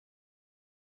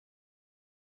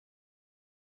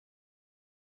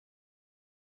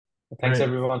Thanks Right.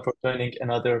 everyone for joining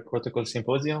another Protocol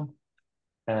Symposium.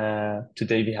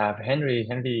 Today we have Henry.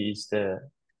 Henry is the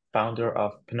founder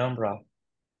of Penumbra,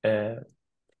 a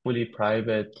fully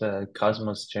private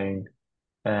Cosmos chain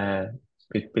uh,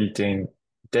 with built-in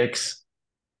DEX.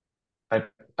 I've,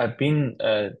 I've been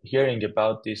hearing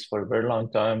about this for a very long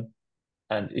time,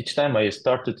 and each time I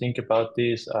start to think about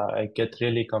this, I get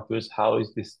really confused. How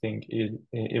is this thing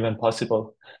even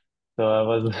possible? So I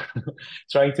was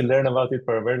trying to learn about it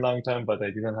for a very long time, but I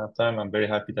didn't have time. I'm very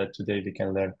happy that today we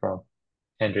can learn from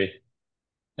Henry.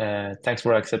 Thanks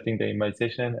for accepting the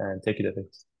invitation and take it away.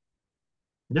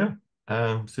 Yeah.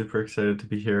 I'm super excited to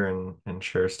be here and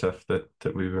share stuff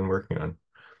that we've been working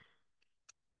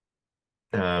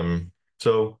on.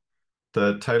 So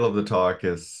the title of the talk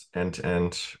is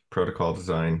End-to-End Protocol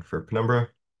Design for Penumbra.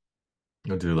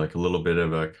 I'll do like a little bit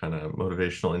of a kind of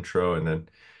motivational intro and then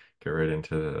get right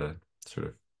into the sort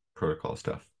of protocol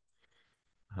stuff.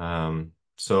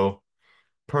 So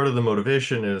part of the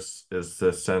motivation is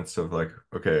the sense of like,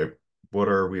 okay, what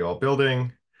are we all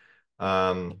building?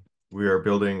 We are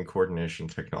building coordination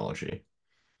technology.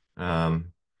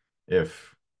 Um,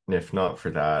 if if not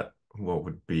for that, what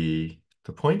would be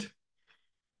the point?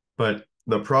 But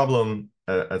the problem,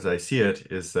 as I see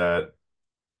it, is that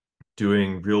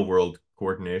doing real world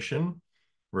coordination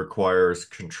requires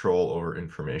control over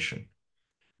information,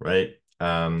 right?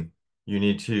 You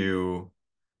need to,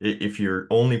 if you're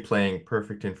only playing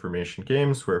perfect information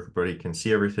games where everybody can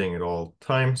see everything at all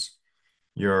times,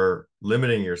 you're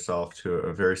limiting yourself to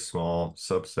a very small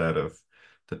subset of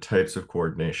the types of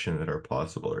coordination that are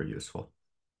possible or useful.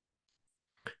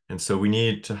 And so we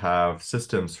need to have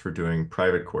systems for doing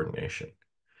private coordination.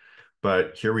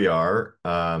 But here we are,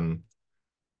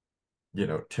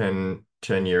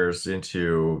 10 years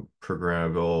into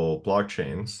programmable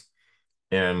blockchains,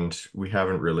 and we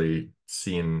haven't really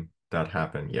seen that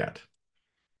happen yet.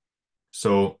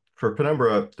 So for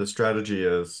Penumbra, the strategy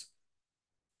is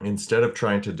instead of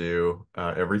trying to do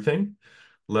everything,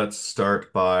 let's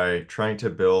start by trying to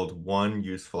build one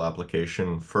useful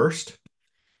application first,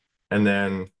 and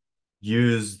then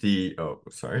use the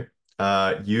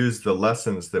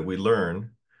lessons that we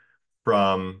learn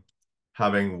from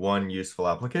having one useful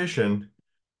application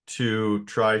to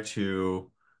try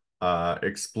to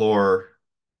explore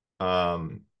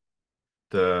um,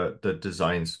 the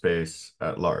design space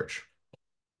at large.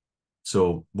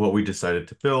 So what we decided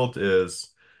to build is,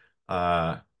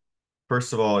 uh,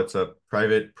 first of all, it's a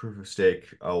private proof of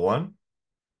stake L1.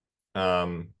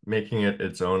 Making it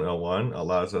its own L1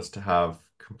 allows us to have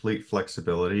complete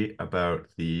flexibility about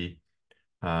the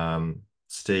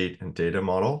state and data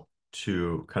model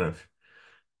to kind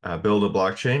of build a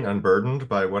blockchain unburdened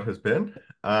by what has been.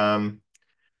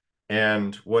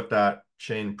 And what that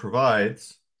chain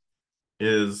provides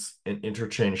is an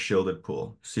interchain shielded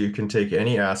pool. So you can take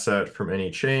any asset from any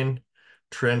chain,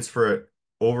 transfer it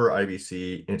over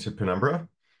IBC into Penumbra,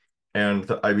 and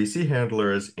the IBC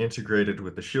handler is integrated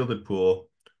with the shielded pool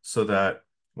so that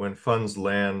when funds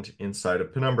land inside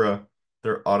of Penumbra,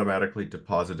 they're automatically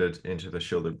deposited into the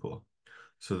shielded pool.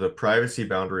 So the privacy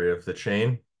boundary of the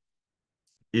chain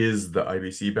is the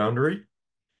IBC boundary,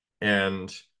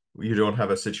 and you don't have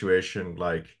a situation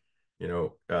like,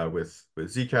 with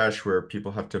Zcash where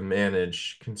people have to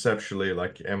manage conceptually,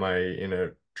 like, am I in a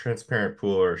transparent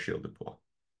pool or a shielded pool?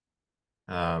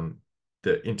 Um,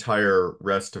 the entire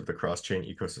rest of the cross-chain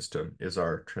ecosystem is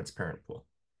our transparent pool.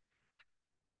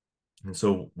 And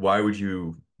so why would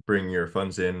you bring your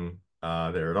funds in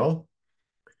there at all?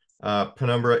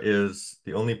 Penumbra is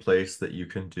the only place that you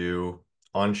can do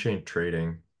on-chain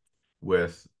trading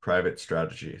with private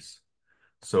strategies.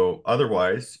 So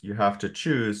otherwise, you have to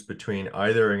choose between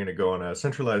either I'm going to go on a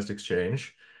centralized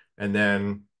exchange and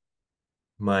then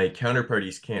my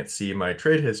counterparties can't see my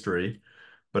trade history,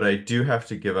 but I do have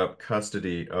to give up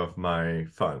custody of my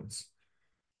funds.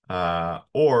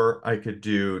 Or I could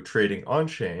do trading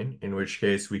on-chain, in which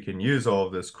case we can use all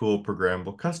of this cool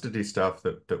programmable custody stuff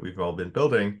that we've all been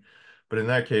building. But in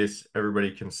that case,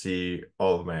 everybody can see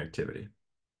all of my activity.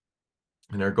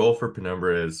 And our goal for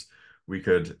Penumbra is we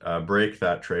could break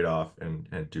that trade-off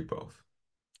and do both.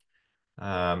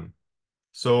 Um,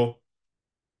 so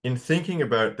in thinking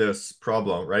about this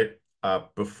problem, right,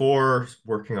 before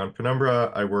working on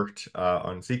Penumbra, I worked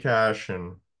on Zcash,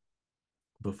 and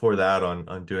before that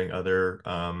on doing other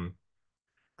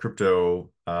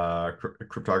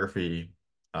cryptography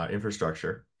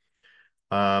infrastructure.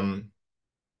 Um,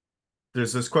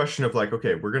 there's this question of like,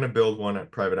 okay, we're going to build one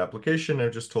at private application.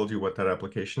 I've just told you what that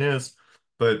application is,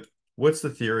 but what's the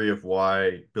theory of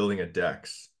why building a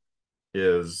DEX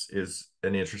is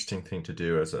an interesting thing to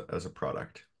do as a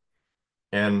product?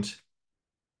 And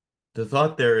the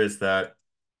thought there is that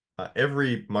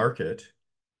every market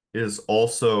is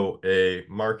also a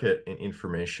market in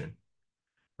information,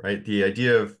 right? The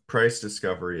idea of price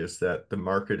discovery is that the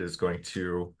market is going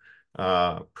to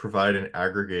provide an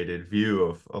aggregated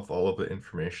view of all of the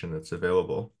information that's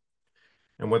available.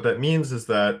 And what that means is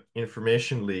that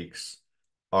information leaks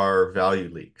are value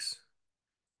leaks.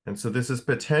 And so this is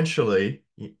potentially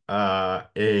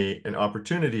an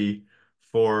opportunity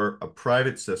for a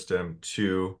private system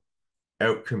to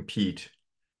outcompete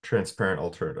transparent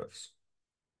alternatives.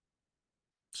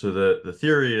 So the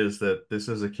theory is that this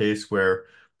is a case where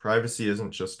privacy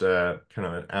isn't just a kind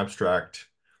of an abstract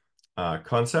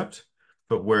concept,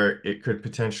 but where it could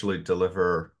potentially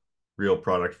deliver real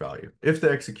product value if the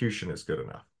execution is good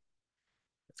enough.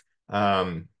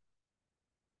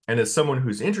 And as someone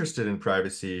who's interested in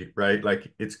privacy, right,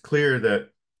 like it's clear that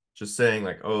just saying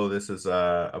like, oh, this is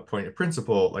a point of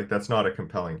principle, like that's not a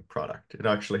compelling product. It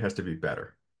actually has to be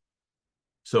better.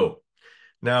 So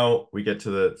now we get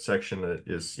to the section that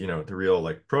is, the real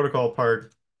like protocol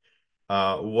part.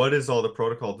 What is all the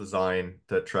protocol design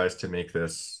that tries to make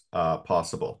this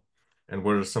possible? And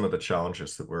what are some of the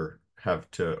challenges that we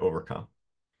have to overcome?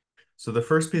 So the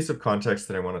first piece of context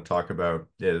that I want to talk about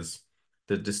is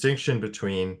the distinction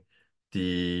between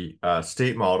the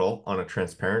state model on a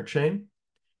transparent chain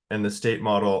and the state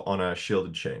model on a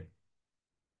shielded chain.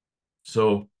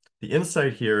 So the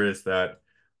insight here is that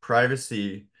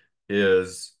privacy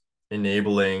is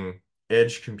enabling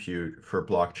edge compute for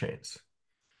blockchains.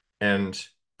 And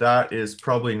that is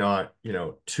probably not,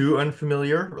 too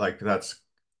unfamiliar. Like that's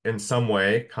in some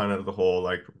way kind of the whole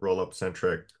like roll-up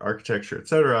centric architecture, et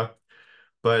cetera.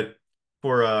 But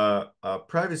for a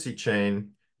privacy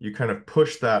chain, you kind of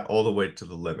push that all the way to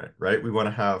the limit, right? We want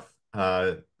to have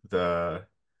the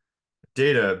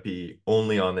data be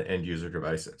only on the end user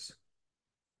devices.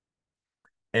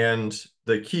 And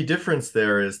the key difference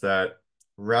there is that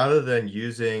rather than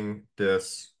using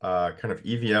this kind of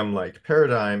EVM-like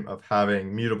paradigm of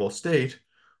having mutable state,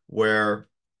 where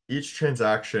each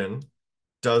transaction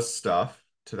does stuff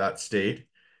to that state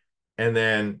and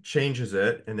then changes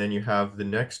it, and then you have the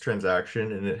next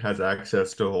transaction and it has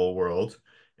access to the whole world,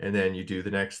 and then you do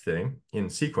the next thing in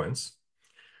sequence.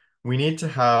 We need to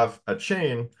have a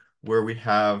chain where we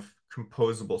have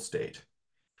composable state.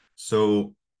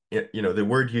 So, the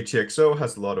word UTXO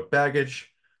has a lot of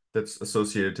baggage that's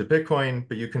associated to Bitcoin,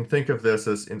 but you can think of this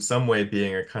as in some way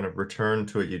being a kind of return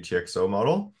to a UTXO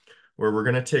model, where we're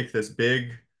going to take this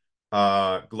big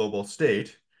global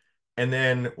state, and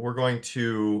then we're going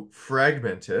to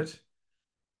fragment it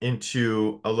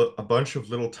into a bunch of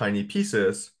little tiny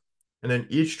pieces. And then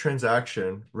each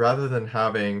transaction, rather than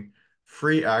having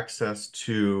free access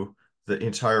to the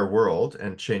entire world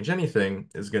and change anything,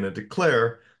 is going to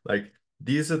declare like,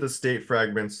 these are the state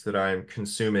fragments that I'm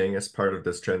consuming as part of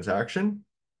this transaction.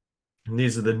 And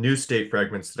these are the new state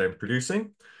fragments that I'm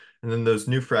producing. And then those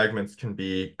new fragments can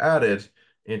be added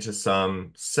into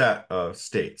some set of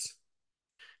states.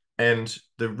 And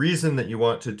the reason that you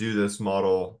want to do this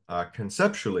model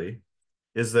conceptually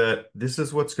is that this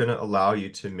is what's going to allow you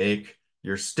to make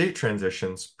your state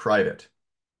transitions private.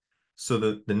 So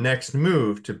the next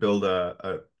move to build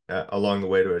along the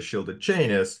way to a shielded chain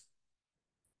is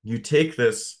you take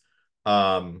this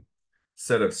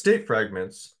set of state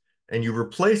fragments and you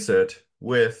replace it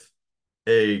with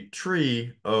a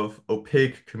tree of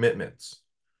opaque commitments.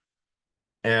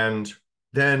 And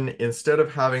then instead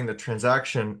of having the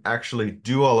transaction actually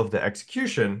do all of the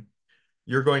execution,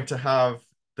 you're going to have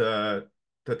the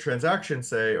transaction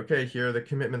say, okay, here are the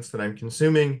commitments that I'm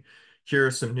consuming. Here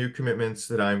are some new commitments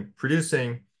that I'm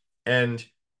producing. And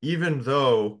even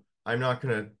though I'm not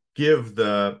going to give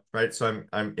right, so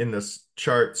I'm in this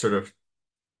chart sort of,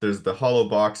 there's the hollow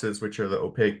boxes, which are the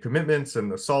opaque commitments, and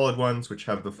the solid ones, which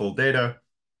have the full data.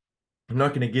 I'm not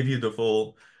going to give you the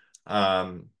full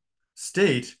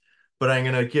state, but I'm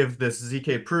going to give this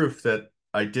ZK proof that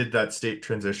I did that state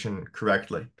transition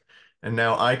correctly. And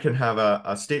now I can have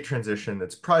a state transition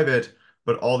that's private,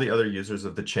 but all the other users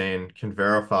of the chain can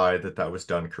verify that that was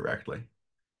done correctly.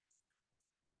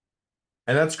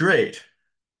 And that's great.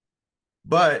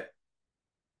 But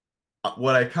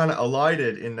what I kind of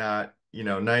elided in that,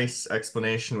 nice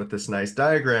explanation with this nice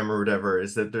diagram or whatever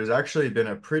is that there's actually been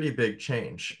a pretty big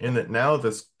change in that now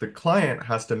the client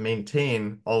has to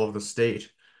maintain all of the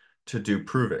state to do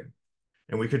proving.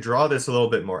 And we could draw this a little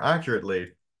bit more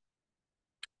accurately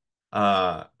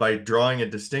by drawing a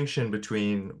distinction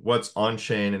between what's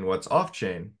on-chain and what's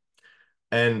off-chain.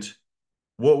 And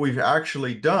what we've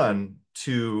actually done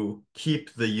to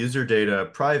keep the user data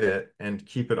private and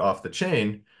keep it off the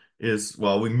chain is,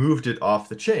 well, we moved it off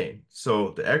the chain. So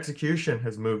the execution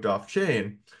has moved off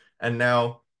chain, and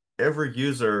now every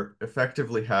user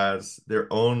effectively has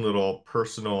their own little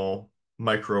personal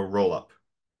micro rollup.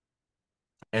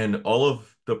 And all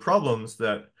of the problems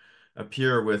that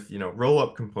appear with,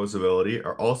 rollup composability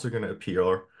are also going to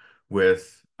appear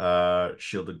with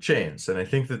shielded chains. And I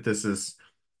think that this is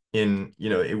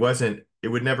it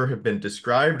would never have been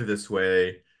described this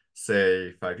way,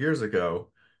 say, 5 years ago.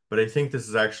 But I think this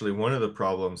is actually one of the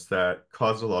problems that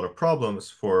caused a lot of problems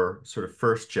for sort of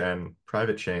first gen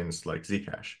private chains like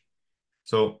Zcash.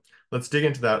 So let's dig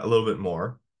into that a little bit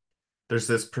more. There's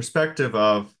this perspective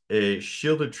of a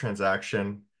shielded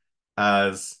transaction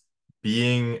as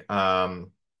being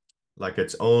like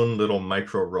its own little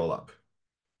micro rollup.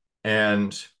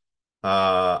 And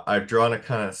I've drawn a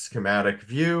kind of schematic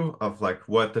view of like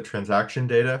what the transaction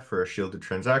data for a shielded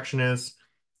transaction is.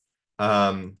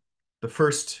 The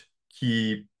first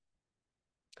key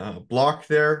block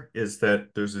there is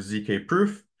that there's a ZK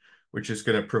proof, which is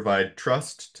going to provide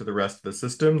trust to the rest of the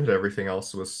system that everything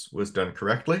else was done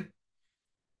correctly.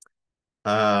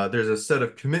 There's a set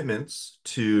of commitments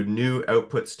to new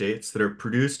output states that are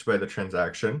produced by the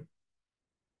transaction.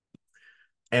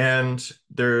 And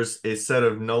there's a set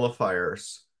of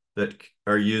nullifiers that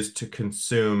are used to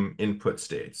consume input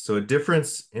states. So a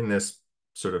difference in this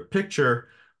sort of picture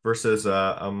versus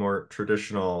a more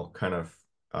traditional kind of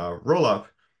rollup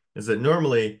is that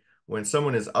normally when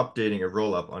someone is updating a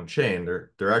rollup on chain,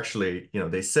 they're actually,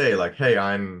 they say like, hey,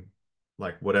 I'm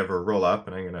like whatever rollup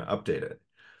and I'm going to update it.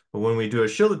 But when we do a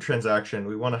shielded transaction,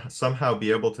 we want to somehow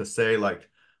be able to say like,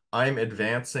 I'm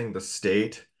advancing the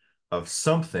state of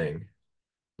something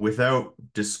without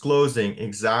disclosing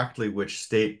exactly which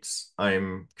states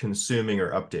I'm consuming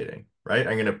or updating, right?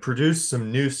 I'm going to produce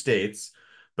some new states,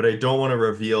 but I don't want to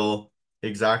reveal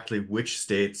exactly which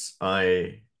states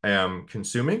I am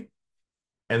consuming.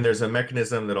 And there's a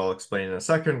mechanism that I'll explain in a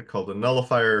second called a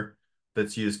nullifier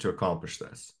that's used to accomplish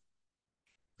this.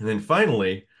 And then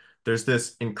finally, there's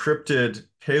this encrypted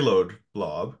payload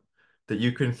blob that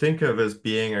you can think of as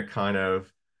being a kind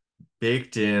of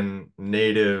baked in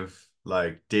native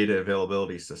like data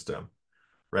availability system,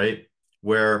 right?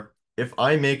 Where if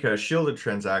I make a shielded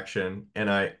transaction and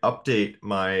I update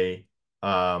my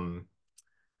own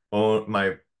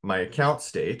my account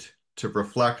state to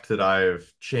reflect that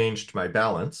I've changed my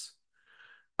balance,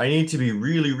 I need to be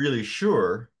really, really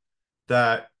sure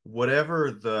that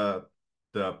whatever the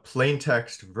plain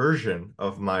text version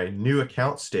of my new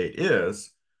account state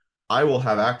is, I will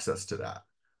have access to that.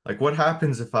 Like what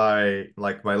happens if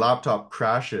like my laptop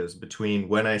crashes between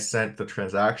when I sent the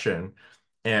transaction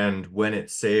and when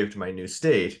it saved my new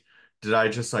state? Did I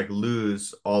just like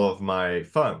lose all of my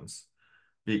funds?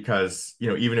 Because,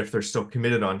 even if they're still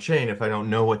committed on chain, if I don't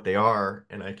know what they are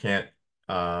and I can't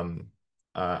um,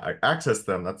 access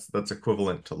them, that's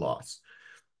equivalent to loss.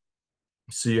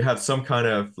 So you have some kind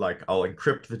of like, I'll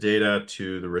encrypt the data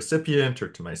to the recipient or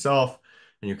to myself,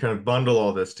 and you kind of bundle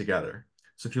all this together.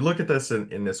 So if you look at this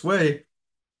in this way,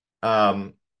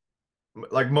 um,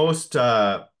 like most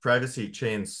privacy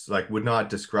chains like would not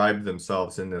describe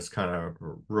themselves in this kind of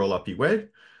roll-up-y way,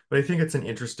 but I think it's an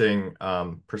interesting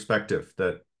perspective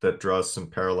that draws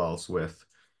some parallels with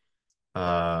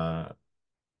uh,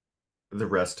 the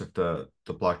rest of the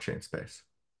blockchain space.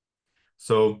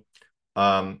 So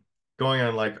um, going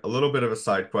on like a little bit of a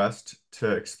side quest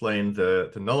to explain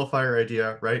the nullifier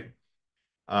idea, right?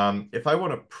 If I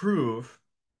want to prove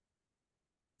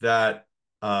that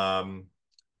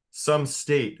some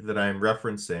state that I'm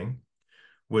referencing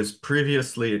was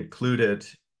previously included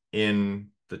in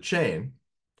the chain,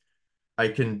 I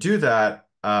can do that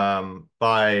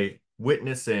by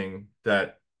witnessing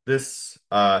that this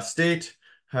state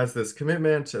has this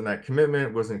commitment and that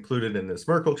commitment was included in this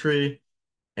Merkle tree.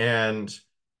 And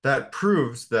that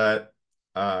proves that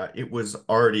that it was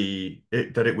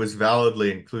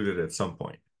validly included at some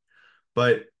point.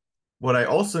 But what I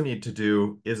also need to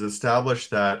do is establish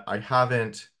that I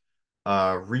haven't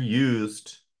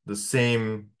reused the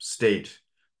same state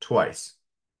twice.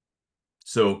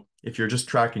 So if you're just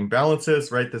tracking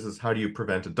balances, right, this is how do you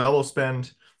prevent a double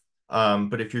spend.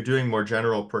 But if you're doing more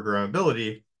general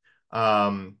programmability,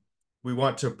 we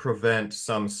want to prevent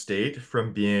some state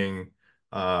from being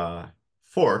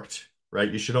forked,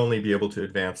 right? You should only be able to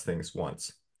advance things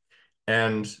once.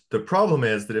 And the problem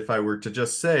is that if I were to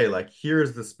just say, like,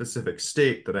 here's the specific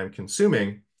state that I'm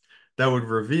consuming, that would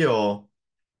reveal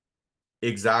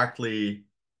exactly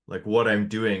like what I'm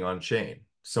doing on chain.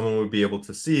 Someone would be able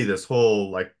to see this whole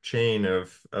like chain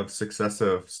of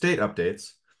successive state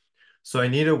updates. So I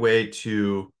need a way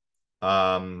to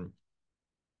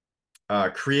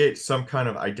create some kind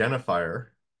of identifier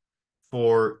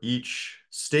for each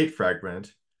state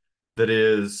fragment that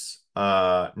is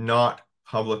not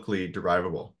publicly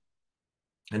derivable.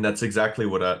 And that's exactly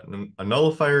what a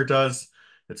nullifier does.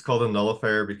 It's called a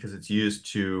nullifier because it's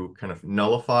used to kind of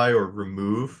nullify or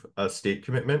remove a state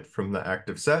commitment from the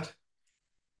active set.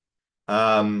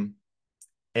 And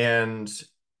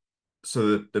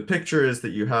so the picture is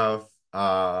that you have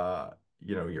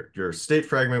your state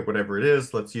fragment, whatever it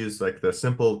is. Let's use like the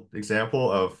simple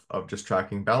example of just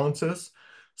tracking balances.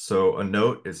 So a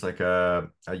note is like a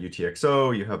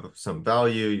UTXO, you have some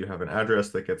value, you have an address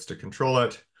that gets to control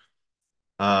it.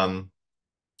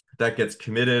 That gets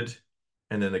committed,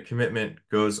 and then the commitment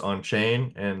goes on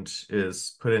chain and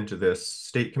is put into this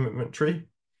state commitment tree.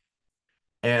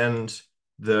 And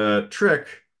the trick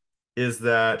is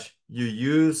that you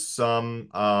use some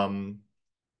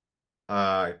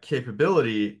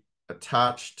capability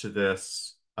attached to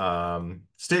this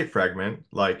state fragment,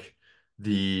 like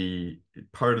the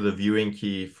part of the viewing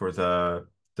key for the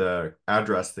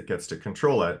address that gets to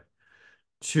control it,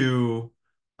 to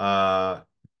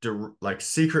like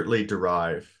secretly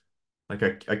derive like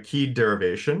a keyed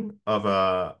derivation of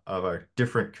a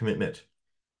different commitment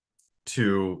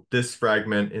to this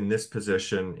fragment in this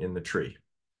position in the tree.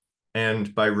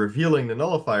 And by revealing the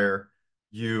nullifier,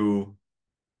 you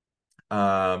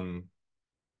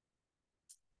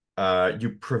you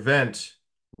prevent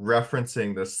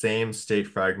referencing the same state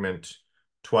fragment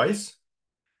twice.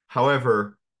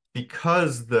 However,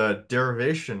 because the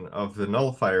derivation of the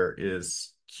nullifier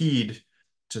is keyed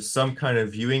to some kind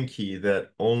of viewing key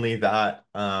that only that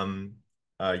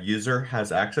user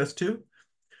has access to,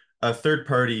 a third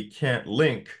party can't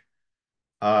link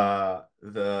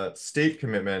the state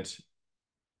commitment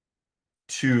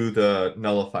to the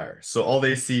nullifier. So all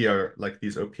they see are like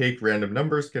these opaque random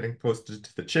numbers getting posted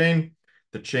to the chain.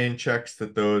 The chain checks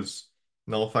that those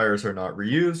nullifiers are not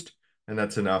reused, and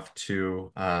that's enough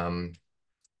to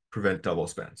prevent double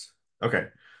spends. Okay,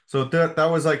 so that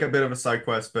was like a bit of a side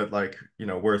quest, but like,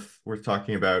 worth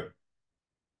talking about.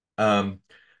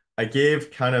 I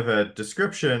gave kind of a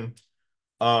description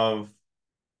of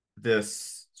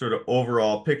this sort of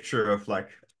overall picture of like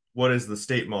what is the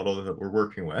state model that we're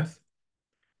working with.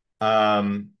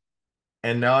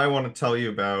 And now I want to tell you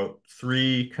about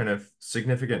three kind of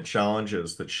significant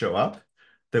challenges that show up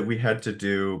that we had to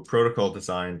do protocol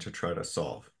design to try to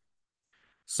solve.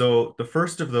 So the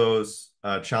first of those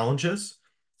challenges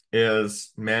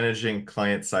is managing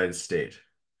client-side state.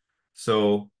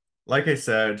 So like I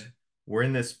said, we're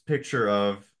in this picture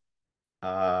of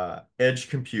edge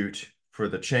compute for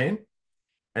the chain,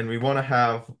 and we want to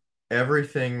have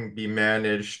everything be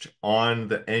managed on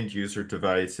the end user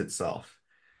device itself.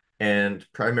 And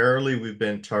primarily, we've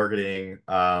been targeting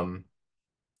the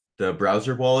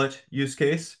browser wallet use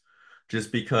case,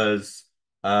 just because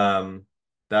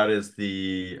that is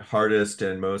the hardest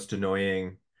and most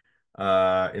annoying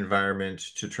environment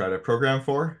to try to program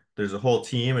for. There's a whole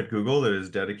team at Google that is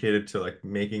dedicated to like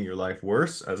making your life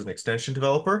worse as an extension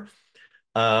developer.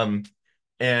 And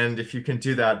if you can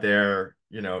do that there,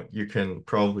 you can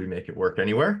probably make it work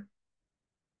anywhere.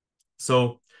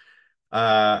 So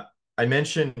I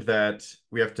mentioned that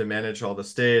we have to manage all the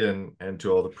state and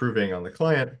do all the proving on the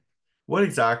client. What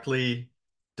exactly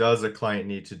does a client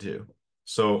need to do?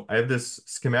 So I have this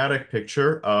schematic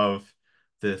picture of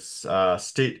this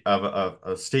state of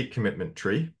a state commitment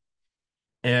tree.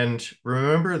 And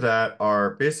remember that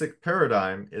our basic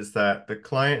paradigm is that the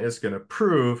client is going to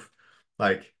prove,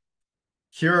 like,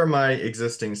 here are my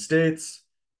existing states.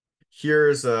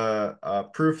 Here's a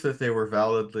proof that they were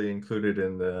validly included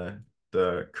in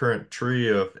the current tree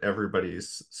of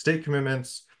everybody's state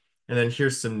commitments. And then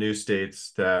here's some new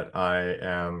states that I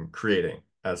am creating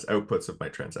as outputs of my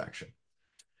transaction.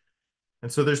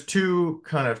 And so there's two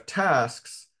kind of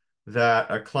tasks that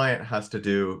a client has to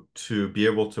do to be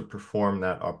able to perform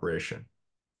that operation.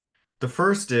 The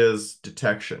first is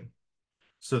detection.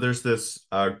 So there's this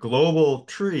global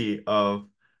tree of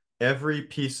every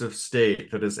piece of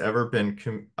state that has ever been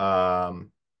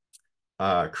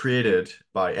created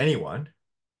by anyone.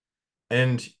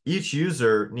 And each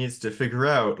user needs to figure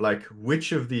out like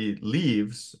which of the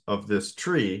leaves of this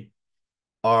tree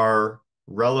are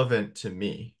relevant to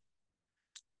me.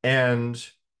 And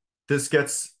this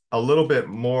gets a little bit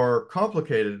more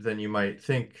complicated than you might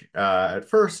think at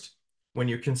first when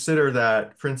you consider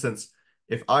that, for instance,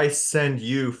 if I send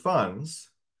you funds,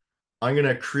 I'm going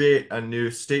to create a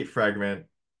new state fragment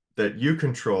that you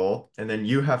control, and then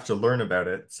you have to learn about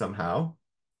it somehow.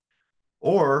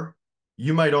 Or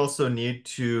you might also need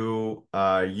to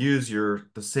use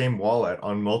the same wallet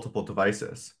on multiple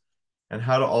devices. and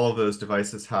how do all of those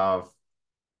devices have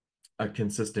a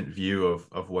consistent view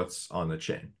of what's on the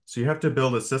chain. So you have to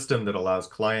build a system that allows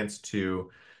clients to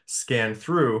scan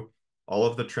through all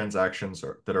of the transactions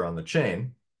that are on the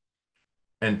chain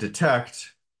and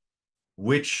detect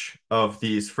which of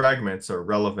these fragments are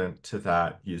relevant to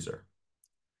that user.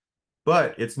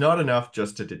 But it's not enough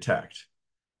just to detect.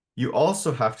 You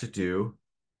also have to do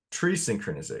tree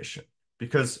synchronization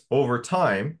because over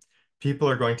time, people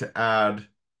are going to add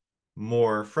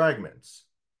more fragments.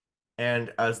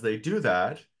 And as they do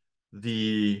that,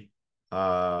 the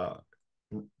uh,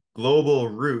 global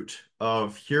root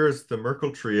of here's the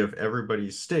Merkle tree of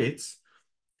everybody's states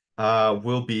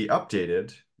will be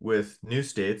updated with new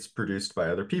states produced by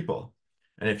other people.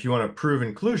 And if you want to prove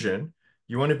inclusion,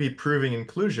 you want to be proving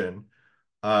inclusion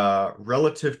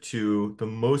relative to the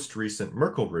most recent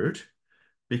Merkle root,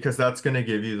 because that's going to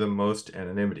give you the most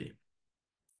anonymity.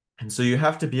 And so you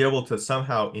have to be able to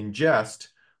somehow ingest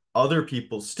other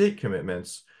people's state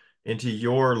commitments into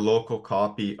your local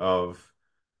copy of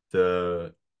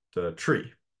the, the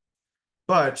tree.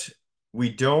 But we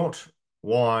don't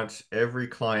want every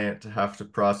client to have to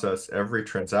process every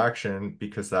transaction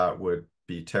because that would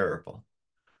be terrible,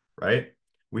 right?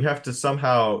 We have to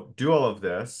somehow do all of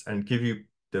this and give you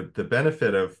the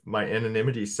benefit of my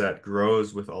anonymity set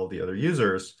grows with all the other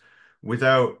users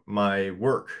without my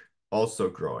work also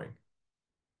growing.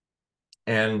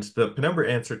 And the Penumbra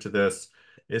answer to this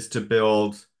is to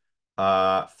build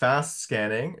fast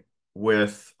scanning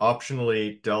with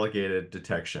optionally delegated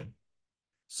detection.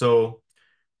 So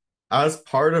as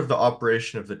part of the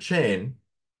operation of the chain,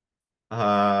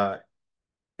 uh,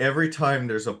 every time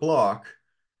there's a block,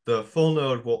 the full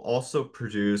node will also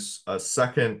produce a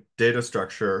second data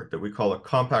structure that we call a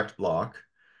compact block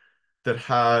that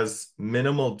has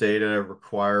minimal data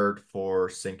required for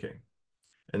syncing.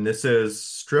 And this is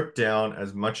stripped down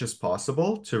as much as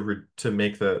possible to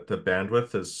make the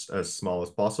bandwidth as small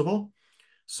as possible.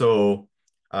 So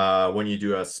when you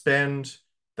do a spend,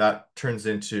 that turns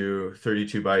into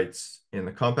 32 bytes in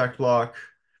the compact block.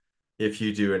 If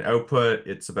you do an output,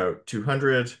 it's about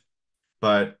 200.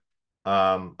 But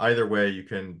either way, you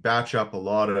can batch up a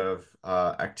lot of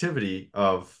activity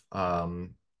of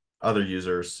other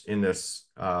users in this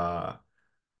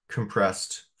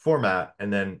compressed format,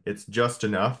 and then it's just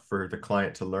enough for the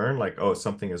client to learn, like, oh,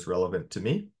 something is relevant to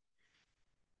me.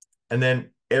 And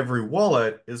then every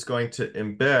wallet is going to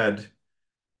embed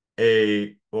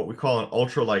what we call an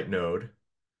ultralight node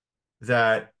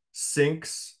that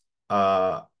syncs,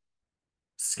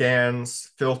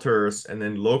 scans, filters, and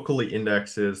then locally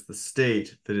indexes the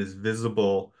state that is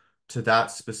visible to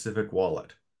that specific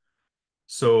wallet.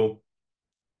 So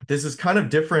this is kind of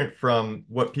different from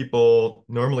what people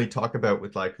normally talk about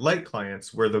with like light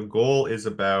clients, where the goal is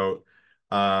about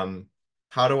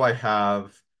how do I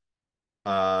have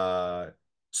uh,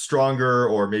 stronger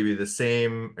or maybe the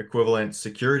same equivalent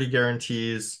security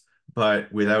guarantees,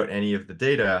 but without any of the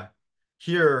data.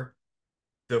 Here,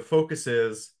 the focus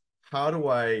is how do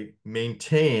I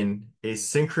maintain a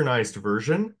synchronized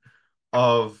version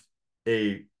of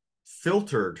a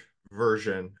filtered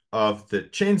version of the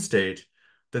chain state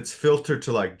that's filtered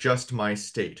to like just my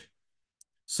state,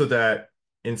 so that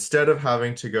instead of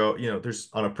having to go, there's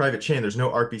on a private chain, there's no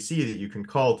RPC that you can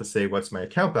call to say what's my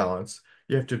account balance.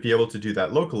 You have to be able to do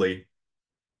that locally.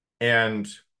 And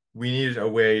we needed a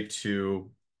way to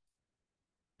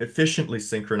efficiently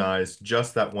synchronize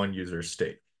just that one user's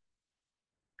state.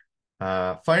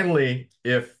 Finally,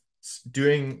 if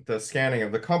doing the scanning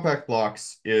of the compact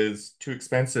blocks is too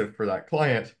expensive for that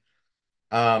client,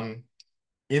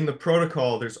 in the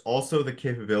protocol, there's also the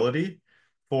capability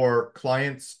for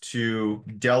clients to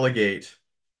delegate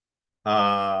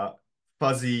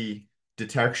fuzzy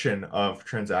detection of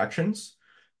transactions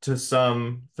to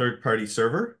some third-party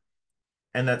server,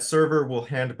 and that server will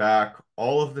hand back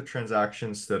all of the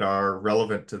transactions that are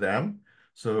relevant to them.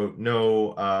 So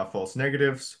no false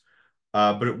negatives,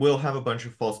 but it will have a bunch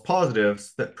of false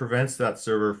positives that prevents that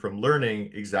server from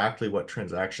learning exactly what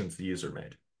transactions the user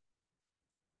made.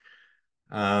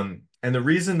 And the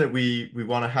reason that we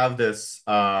want to have this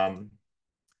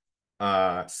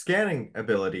scanning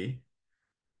ability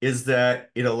is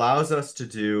that it allows us to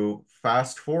do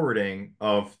fast forwarding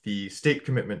of the state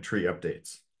commitment tree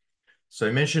updates. So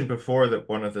I mentioned before that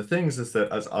one of the things is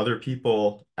that as other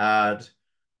people add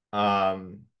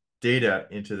data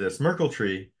into this Merkle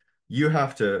tree, you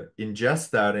have to ingest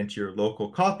that into your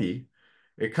local copy.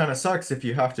 It kind of sucks if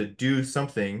you have to do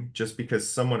something just because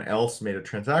someone else made a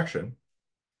transaction.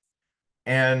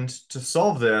 And to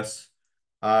solve this,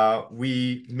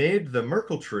 we made the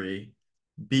Merkle tree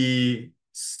be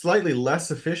slightly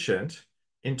less efficient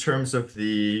in terms of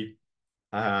the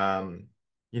um,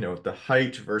 the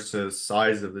height versus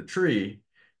size of the tree,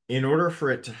 in order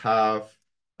for it to have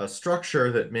a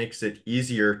structure that makes it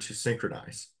easier to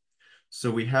synchronize. So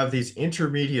we have these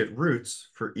intermediate roots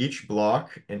for each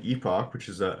block and epoch, which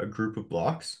is a group of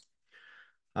blocks.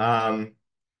 Um,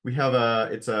 we have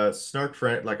it's a snark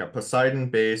friend, like a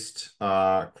Poseidon-based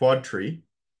quad tree.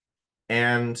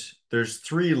 And there's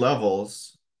 3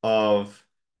 levels of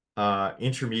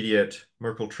intermediate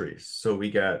Merkle trees. So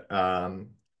we get,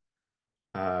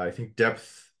 I think,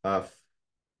 depth of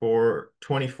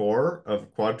 24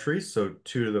 of quad trees, so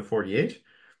 2 to the 48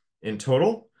 in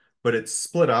total, but it's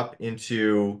split up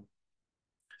into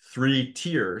 3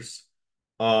 tiers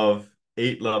of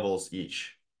 8 levels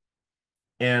each.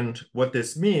 And what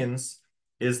this means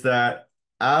is that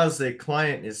as a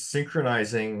client is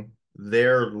synchronizing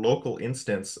their local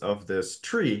instance of this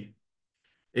tree,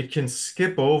 it can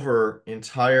skip over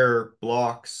entire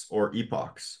blocks or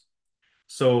epochs.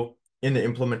 So in the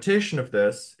implementation of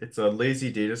this, it's a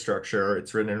lazy data structure.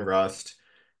 It's written in Rust.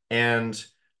 And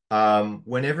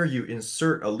whenever you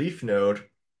insert a leaf node,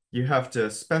 you have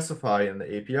to specify in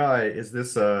the API, is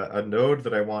this a node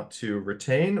that I want to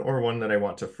retain or one that I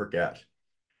want to forget?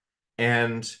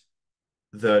 And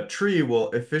the tree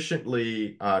will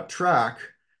efficiently track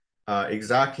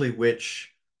exactly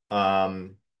which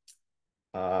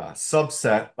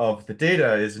subset of the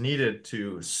data is needed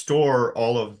to store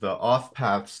all of the auth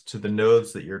paths to the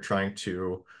nodes that you're trying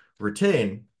to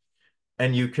retain.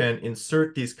 And you can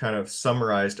insert these kind of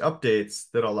summarized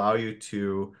updates that allow you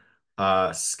to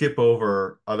skip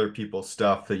over other people's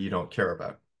stuff that you don't care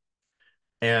about.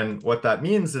 And what that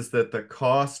means is that the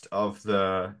cost of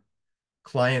the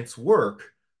client's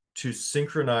work to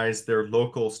synchronize their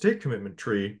local state commitment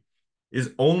tree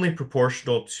is only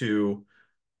proportional to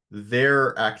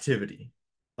their activity.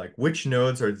 Like which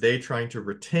nodes are they trying to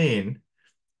retain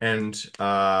and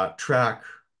track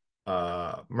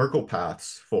Merkle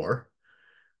paths for?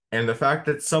 And the fact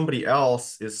that somebody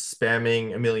else is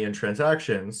spamming a million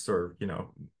transactions, or,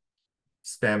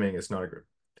 spamming is not a group.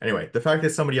 Anyway, the fact that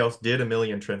somebody else did a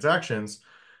million transactions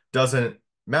doesn't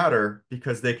matter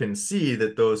because they can see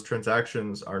that those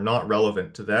transactions are not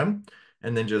relevant to them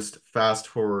and then just fast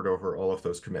forward over all of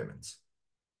those commitments.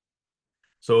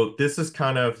 So this is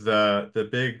kind of the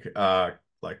big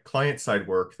like client side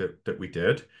work that we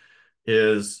did,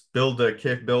 is build the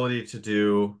capability to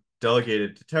do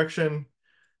delegated detection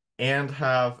and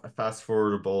have a fast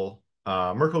forwardable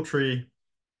Merkle tree.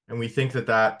 And we think that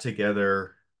that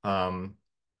together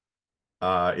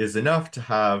is enough to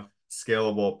have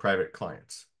scalable private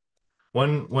clients.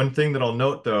 One thing that I'll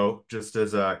note though, just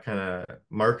as a kind of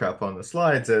markup on the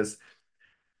slides, is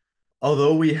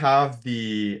although we have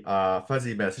the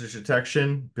fuzzy message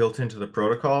detection built into the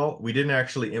protocol, we didn't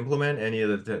actually implement any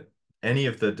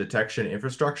of the detection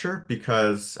infrastructure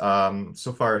because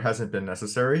so far it hasn't been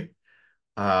necessary.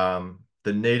 The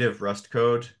native Rust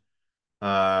code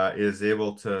is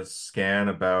able to scan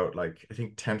about, like, I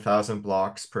think 10,000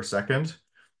 blocks per second.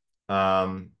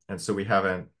 And so we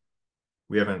haven't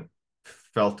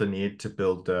felt the need to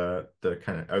build the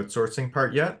kind of outsourcing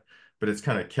part yet, but it's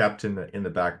kind of kept in the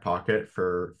back pocket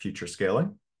for future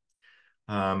scaling.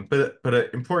 But an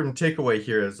important takeaway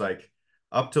here is, like,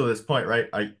 up to this point, right?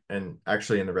 And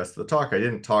actually in the rest of the talk, I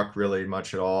didn't talk really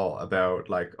much at all about,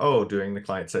 like, oh, doing the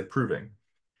client-side proving.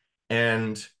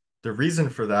 And the reason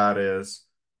for that is,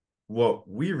 what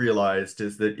we realized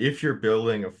is that if you're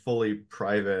building a fully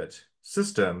private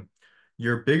system,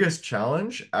 your biggest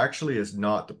challenge actually is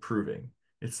not the proving,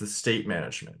 it's the state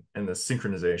management and the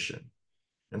synchronization.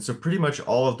 And so pretty much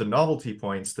all of the novelty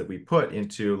points that we put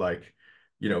into, like,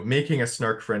 making a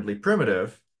snark-friendly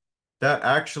primitive, that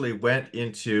actually went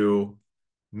into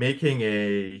making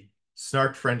a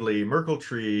snark-friendly Merkle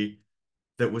tree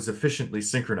that was efficiently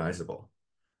synchronizable.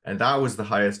 And that was the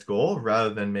highest goal,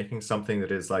 rather than making something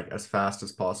that is, like, as fast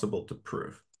as possible to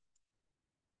prove.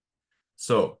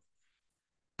 So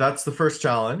that's the first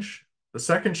challenge. The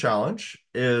second challenge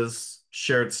is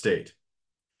shared state.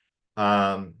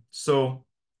 So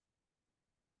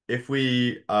if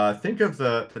we think of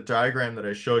the diagram that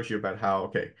I showed you about how,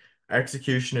 okay,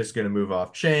 execution is going to move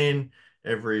off chain,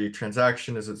 every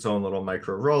transaction is its own little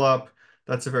micro rollup.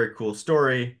 That's a very cool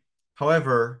story.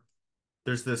 However,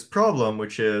 there's this problem,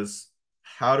 which is,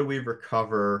 how do we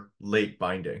recover late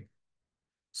binding?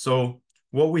 So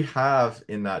what we have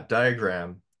in that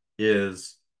diagram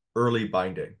is early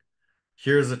binding.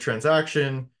 Here's a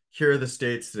transaction, here are the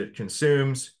states that it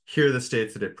consumes, here are the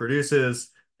states that it produces,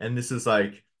 and this is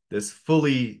like this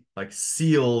fully, like,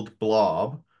 sealed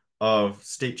blob of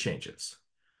state changes.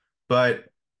 But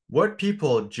what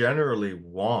people generally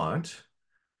want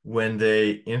when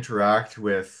they interact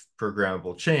with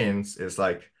programmable chains is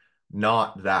like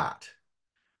not that.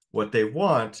 What they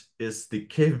want is the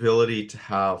capability to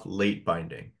have late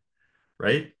binding,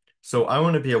 right? So I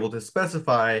want to be able to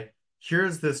specify,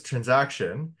 here's this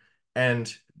transaction,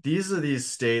 and these are these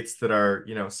states that are,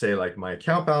 say like my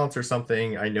account balance or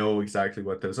something. I know exactly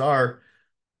what those are.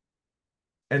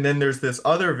 And then there's this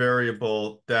other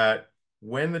variable that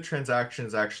when the transaction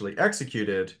is actually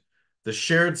executed, the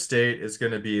shared state is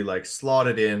going to be like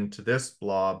slotted into this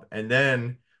blob, and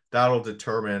then that'll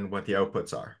determine what the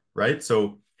outputs are, right?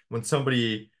 So when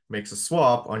somebody makes a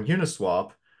swap on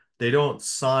Uniswap, they don't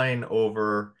sign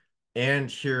over, and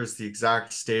here's the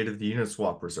exact state of the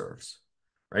Uniswap reserves,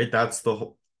 right? That's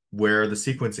where the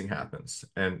sequencing happens.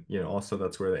 And also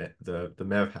that's where the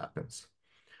MEV happens.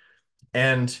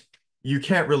 And you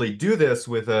can't really do this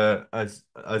with a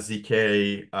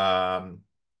ZK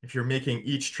if you're making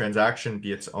each transaction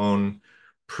be its own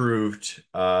proved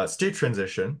state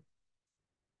transition.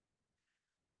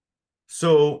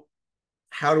 So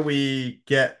how do we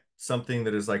get something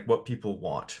that is like what people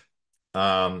want?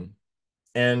 Um,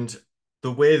 and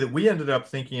the way that we ended up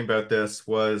thinking about this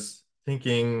was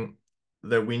thinking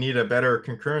that we need a better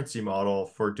concurrency model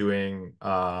for doing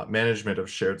management of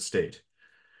shared state.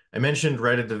 I mentioned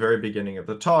right at the very beginning of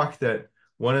the talk that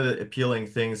one of the appealing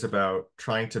things about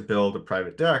trying to build a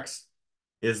private DEX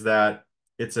is that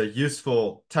it's a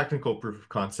useful technical proof of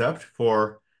concept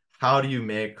for how do you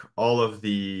make all of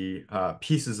the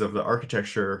pieces of the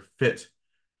architecture fit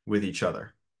with each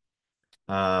other.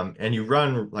 And you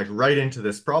run like right into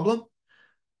this problem.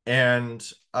 And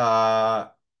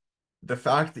the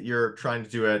fact that you're trying to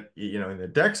do it, in the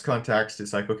DEX context,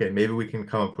 is like, okay, maybe we can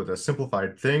come up with a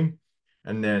simplified thing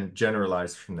and then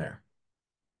generalize from there.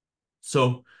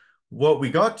 So what we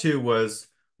got to was,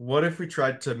 what if we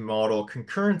tried to model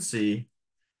concurrency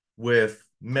with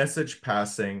message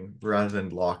passing rather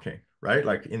than locking, right?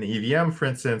 Like in the EVM, for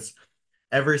instance,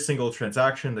 every single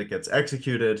transaction that gets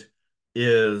executed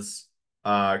is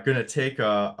going to take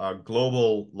a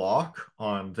global lock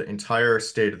on the entire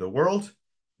state of the world.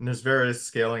 And there's various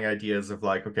scaling ideas of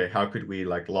like, okay, how could we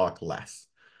like lock less?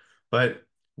 But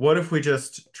what if we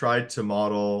just tried to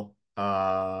model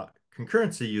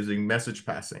concurrency using message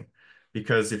passing?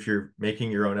 Because if you're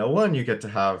making your own L1, you get to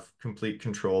have complete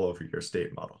control over your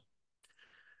state model.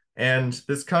 And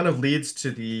this kind of leads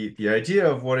to the idea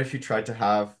of what if you tried to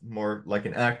have more like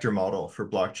an actor model for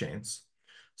blockchains.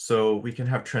 So we can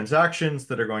have transactions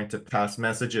that are going to pass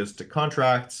messages to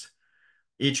contracts.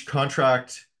 Each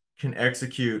contract can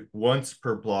execute once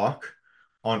per block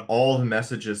on all the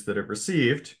messages that it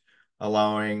received,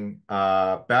 allowing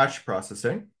batch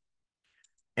processing.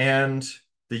 And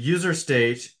the user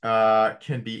state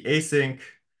can be async,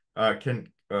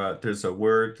 there's a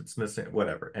word that's missing,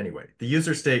 whatever. Anyway, the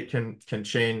user state can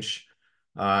change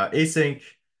async,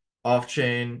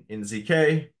 off-chain in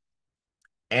ZK,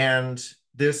 and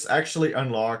this actually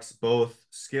unlocks both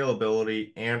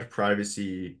scalability and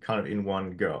privacy kind of in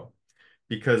one go,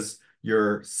 because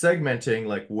you're segmenting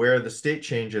like where the state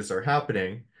changes are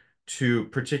happening to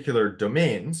particular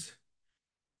domains,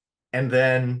 and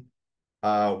then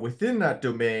within that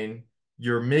domain,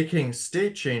 you're making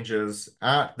state changes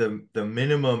at the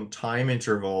minimum time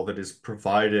interval that is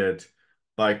provided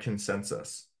by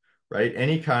consensus, right?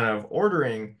 Any kind of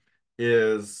ordering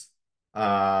is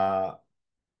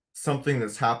something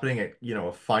that's happening at,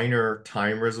 a finer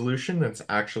time resolution that's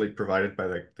actually provided by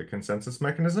the consensus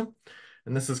mechanism.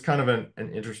 And this is kind of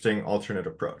an interesting alternate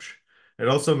approach. It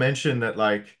also mentioned that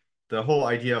like the whole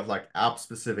idea of like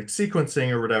app-specific sequencing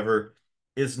or whatever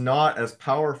is not as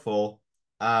powerful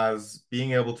as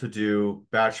being able to do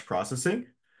batch processing.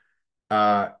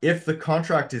 If the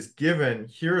contract is given,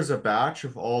 here's a batch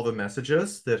of all the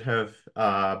messages that have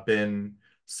been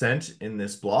sent in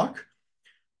this block,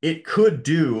 it could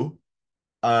do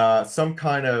some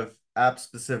kind of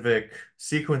app-specific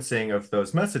sequencing of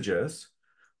those messages,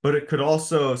 but it could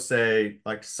also say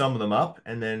like sum them up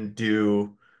and then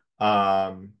do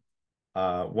um,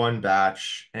 one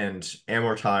batch and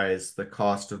amortize the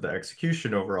cost of the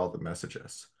execution over all the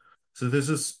messages. So this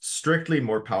is strictly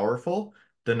more powerful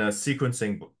than a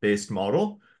sequencing-based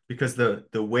model, because the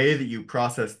way that you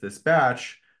process this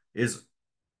batch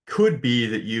could be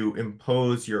that you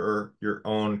impose your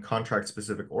own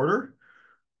contract-specific order,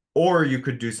 or you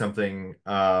could do something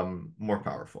more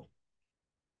powerful.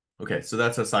 Okay, so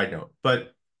that's a side note.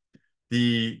 But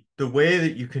the way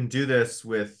that you can do this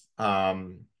with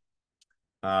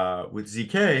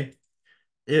ZK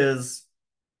is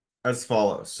as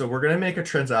follows. So we're going to make a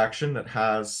transaction that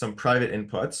has some private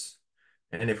inputs,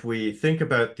 And if we think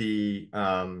about the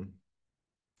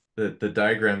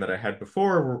diagram that I had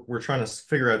before, we're trying to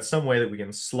figure out some way that we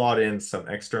can slot in some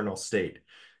external state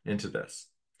into this.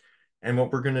 And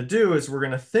what we're going to do is we're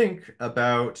going to think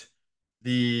about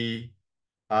the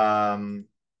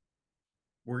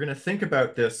we're going to think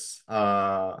about this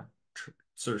sort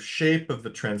of shape of the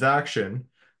transaction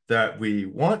that we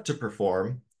want to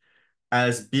perform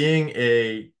as being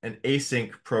an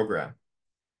async program.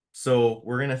 So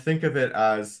we're going to think of it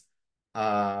as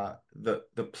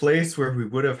the place where we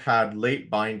would have had late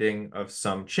binding of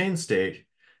some chain state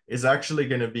is actually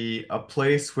going to be a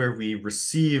place where we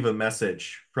receive a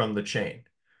message from the chain,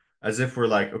 as if we're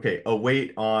like, okay,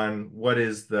 await on what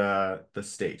is the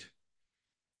state.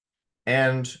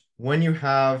 And when you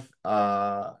have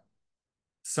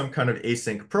some kind of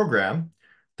async program,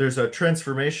 there's a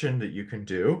transformation that you can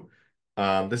do.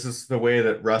 This is the way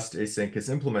that Rust async is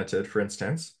implemented, for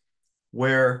instance,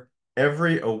 where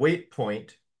every await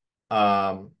point,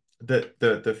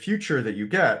 the future that you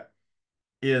get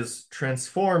is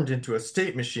transformed into a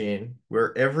state machine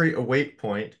where every await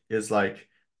point is like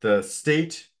the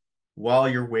state while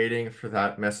you're waiting for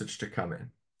that message to come in.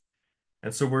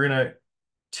 And so we're going to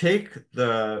take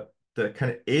the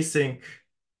kind of async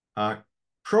uh,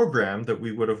 program that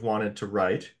we would have wanted to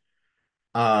write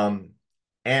um,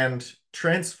 and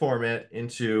transform it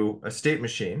into a state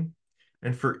machine.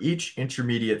 And for each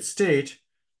intermediate state,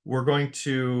 we're going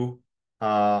to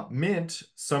mint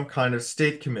some kind of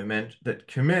state commitment that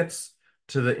commits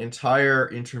to the entire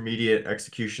intermediate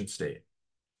execution state.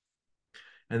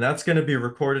 And that's going to be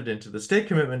recorded into the state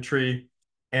commitment tree.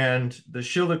 And the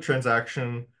shielded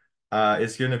transaction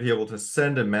is going to be able to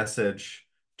send a message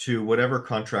to whatever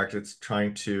contract it's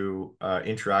trying to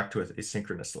interact with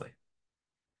asynchronously.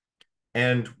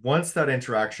 And once that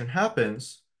interaction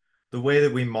happens, the way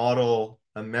that we model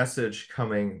a message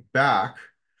coming back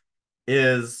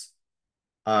is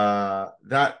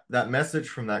that message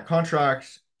from that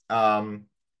contract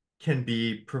can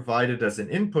be provided as an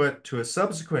input to a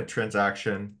subsequent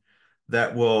transaction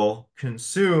that will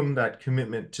consume that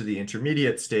commitment to the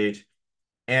intermediate state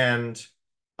and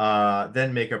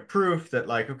then make a proof that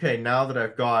like, okay, now that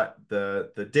I've got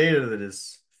the data that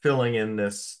is filling in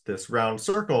this round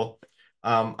circle,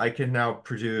 I can now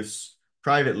produce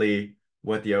privately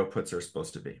what the outputs are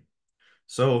supposed to be.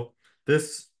 So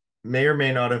this may or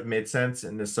may not have made sense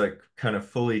in this like kind of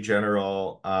fully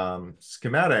general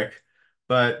schematic,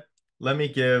 but let me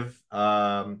give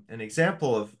an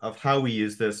example of how we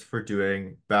use this for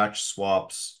doing batch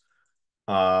swaps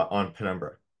on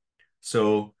Penumbra.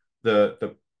 So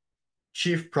the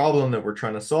chief problem that we're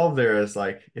trying to solve there is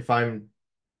like if I'm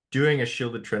doing a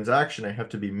shielded transaction, I have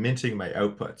to be minting my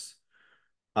outputs.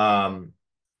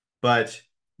 But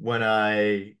when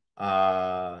I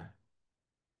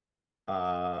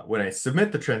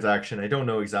submit the transaction, I don't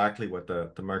know exactly what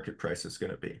the market price is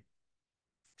going to be.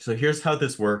 So here's how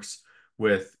this works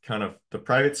with kind of the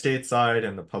private state side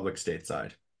and the public state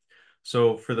side.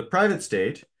 So for the private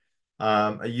state,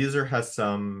 a user has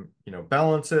some,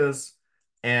 balances,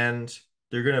 and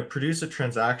they're going to produce a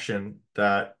transaction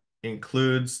that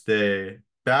includes the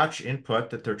batch input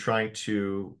that they're trying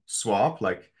to swap.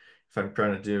 Like if I'm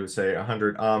trying to do, say,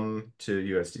 100 to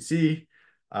USDC,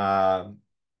 I'll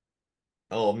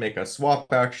make a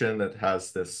swap action that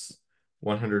has this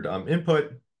 100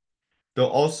 input. They'll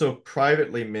also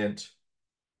privately mint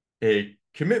a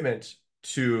commitment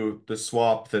to the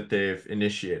swap that they've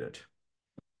initiated.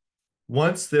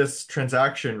 Once this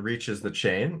transaction reaches the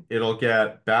chain, it'll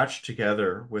get batched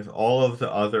together with all of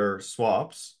the other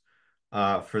swaps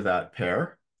for that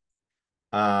pair,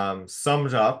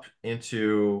 summed up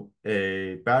into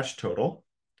a batch total.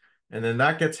 And then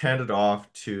that gets handed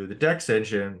off to the DEX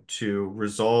engine to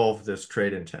resolve this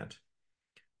trade intent.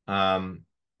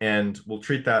 And we'll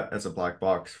treat that as a black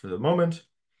box for the moment.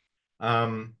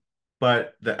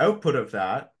 But the output of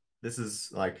that, this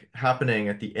is like happening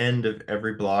at the end of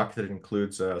every block that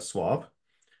includes a swap,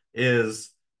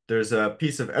 is there's a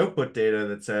piece of output data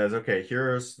that says, okay,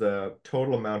 here's the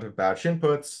total amount of batch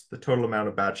inputs, the total amount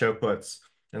of batch outputs,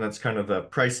 and that's kind of the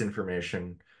price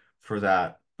information for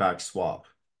that batch swap.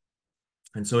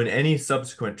 And so in any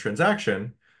subsequent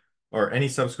transaction or any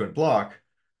subsequent block,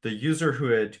 the user who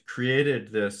had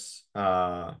created this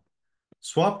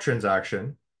swap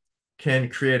transaction can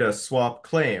create a swap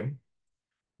claim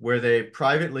where they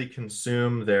privately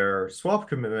consume their swap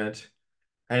commitment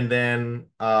and then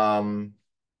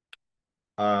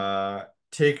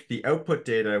take the output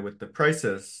data with the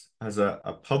prices as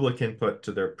a public input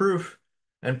to their proof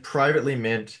and privately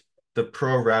mint the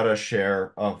pro rata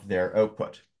share of their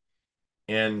output.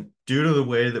 And due to the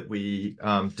way that we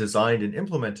designed and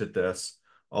implemented this,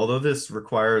 although this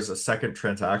requires a second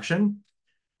transaction,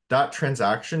 that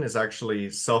transaction is actually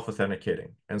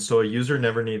self-authenticating. And so a user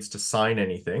never needs to sign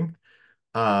anything.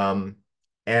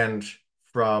 And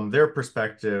from their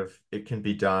perspective, it can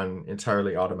be done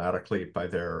entirely automatically by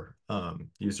their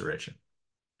user agent.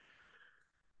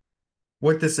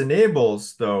 What this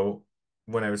enables, though,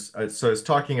 when I was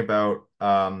talking about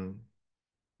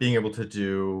being able to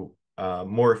do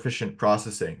more efficient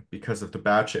processing because of the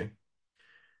batching.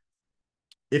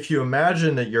 If you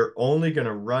imagine that you're only going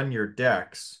to run your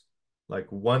decks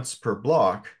like once per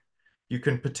block, you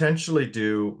can potentially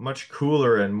do much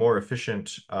cooler and more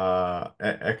efficient,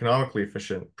 economically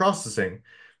efficient processing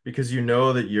because you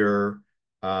know that you're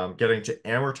getting to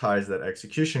amortize that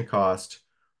execution cost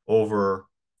over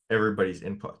everybody's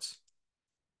inputs.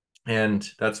 And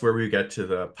that's where we get to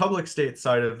the public state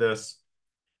side of this.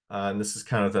 And this is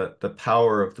kind of the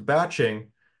power of the batching.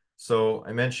 So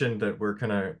I mentioned that we're going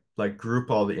to like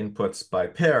group all the inputs by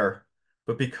pair,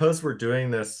 but because we're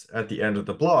doing this at the end of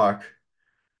the block,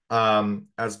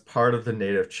 as part of the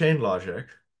native chain logic,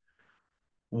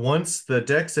 once the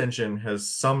DEX engine has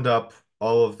summed up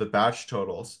all of the batch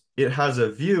totals, it has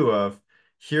a view of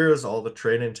here is all the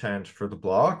trade intent for the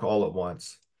block all at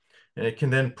once. And it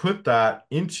can then put that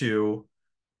into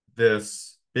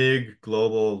this big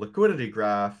global liquidity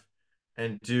graph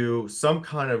and do some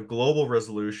kind of global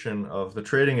resolution of the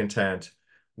trading intent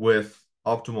with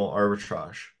optimal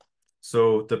arbitrage.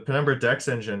 So the Penumbra DEX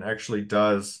engine actually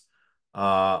does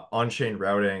on-chain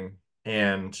routing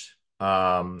and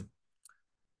uh,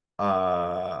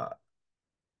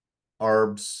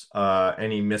 arbs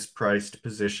any mispriced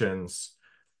positions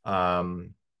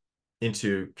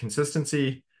into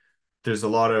consistency. There's a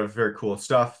lot of very cool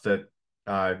stuff that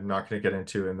I'm not going to get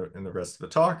into in the rest of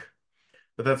the talk,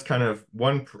 but that's kind of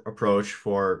one approach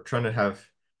for trying to have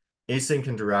async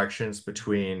interactions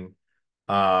between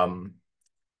um,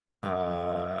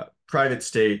 private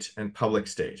state and public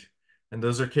state. And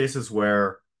those are cases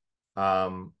where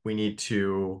we need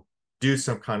to do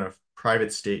some kind of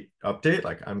private state update.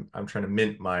 Like I'm trying to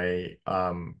mint my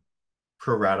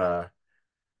pro rata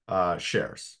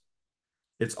shares.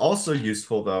 It's also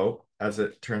useful, though, as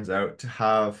it turns out, to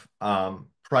have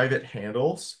private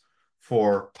handles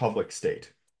for public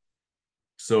state.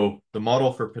 So the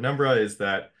model for Penumbra is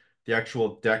that the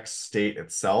actual DEX state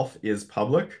itself is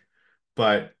public,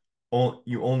 but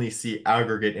you only see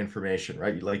aggregate information,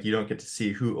 right? Like you don't get to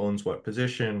see who owns what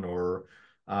position or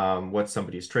what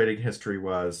somebody's trading history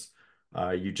was.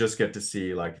 You just get to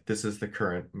see like this is the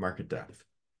current market depth.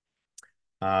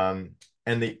 And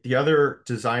the other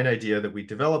design idea that we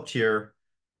developed here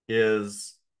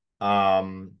is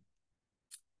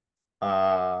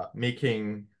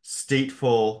making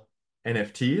stateful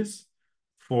NFTs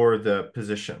for the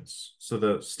positions. So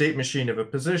the state machine of a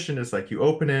position is like you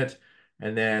open it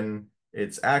and then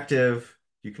it's active.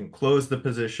 You can close the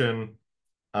position.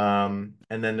 And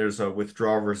then there's a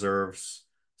withdraw reserves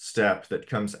step that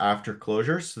comes after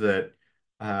closure so that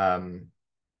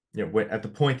at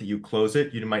the point that you close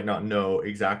it, you might not know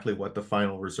exactly what the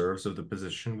final reserves of the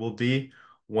position will be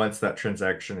once that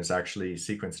transaction is actually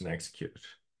sequenced and executed.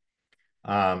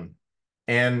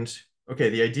 And okay,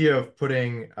 the idea of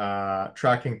putting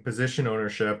tracking position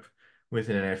ownership with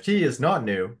an NFT is not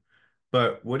new,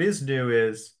 but what is new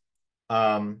is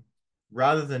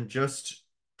rather than just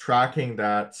tracking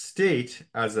that state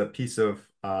as a piece of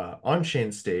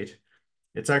on-chain state,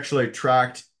 it's actually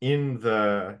tracked in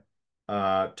the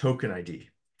token ID.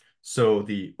 So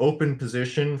the open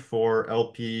position for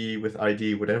LP with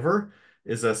ID whatever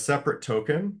is a separate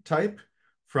token type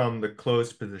from the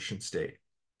closed position state.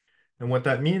 And what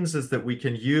that means is that we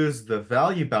can use the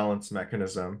value balance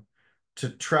mechanism to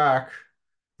track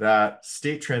that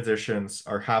state transitions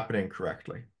are happening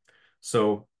correctly.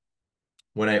 So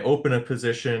when I open a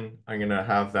position, I'm going to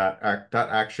have that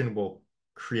action will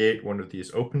create one of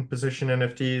these open position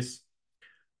NFTs.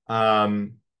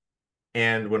 And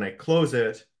when I close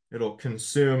it, it'll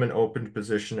consume an open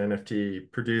position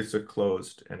NFT, produce a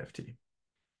closed NFT.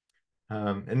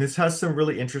 And this has some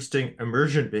really interesting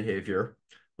emergent behavior.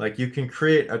 Like you can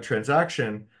create a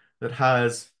transaction that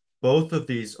has both of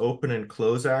these open and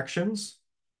close actions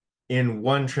in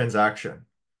one transaction.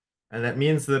 And that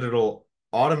means that it'll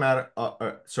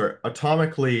atomically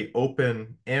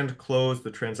open and close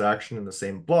the transaction in the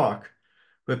same block.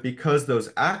 But because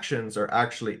those actions are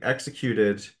actually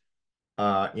executed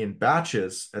in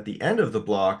batches at the end of the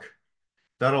block,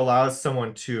 that allows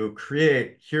someone to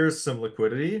create, here's some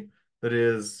liquidity that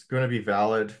is going to be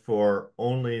valid for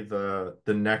only the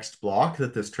next block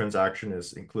that this transaction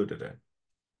is included in.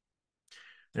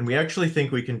 And we actually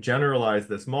think we can generalize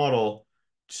this model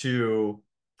to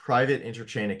private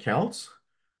interchain accounts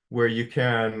where you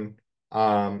can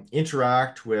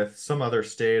interact with some other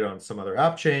state on some other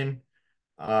app chain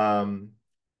um,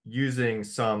 using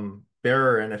some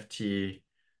bearer NFT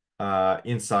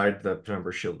inside the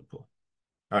Penumbra shielded pool.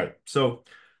 All right, so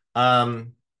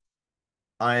um,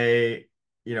 I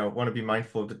want to be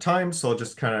mindful of the time, so I'll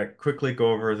just kind of quickly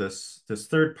go over this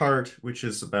third part, which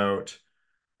is about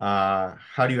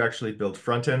how do you actually build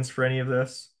front ends for any of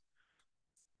this?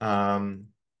 Um,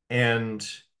 and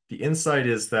the insight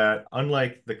is that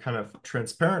unlike the kind of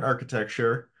transparent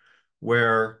architecture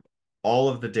where all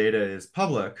of the data is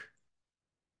public,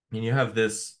 and you have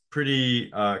this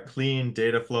pretty clean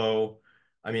data flow.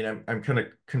 I mean, I'm kind of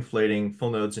conflating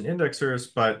full nodes and indexers,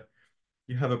 but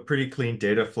you have a pretty clean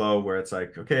data flow where it's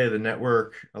like, okay, the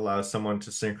network allows someone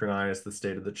to synchronize the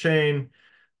state of the chain.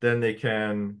 Then they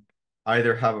can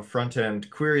either have a front end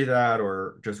query that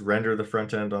or just render the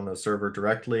front end on the server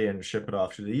directly and ship it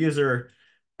off to the user.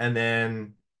 And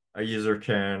then a user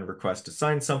can request to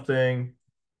sign something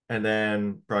and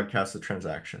then broadcast the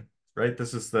transaction, right?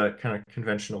 This is the kind of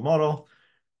conventional model.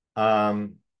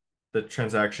 Um, the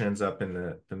transaction ends up in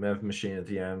the MEV machine at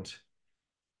the end.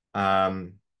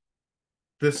 Um,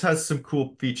 this has some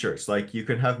cool features, like you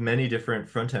can have many different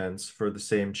front ends for the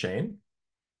same chain.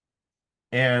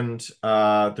 And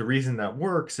the reason that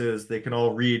works is they can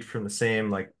all read from the same,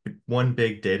 like one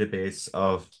big database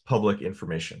of public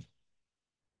information.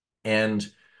 And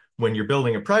when you're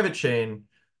building a private chain,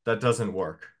 that doesn't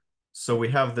work. So we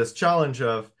have this challenge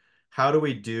of how do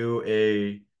we do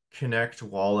a connect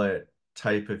wallet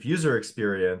type of user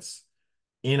experience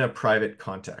in a private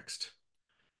context?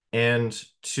 And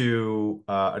to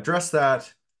address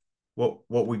that,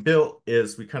 what we built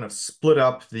is we kind of split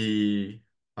up the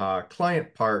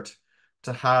client part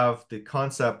to have the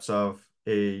concepts of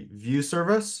a view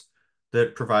service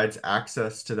that provides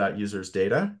access to that user's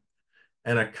data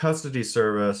and a custody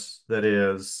service that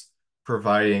is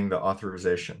providing the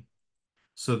authorization.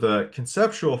 So the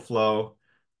conceptual flow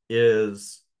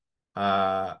is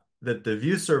that the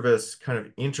view service kind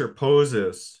of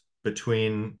interposes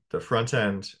between the front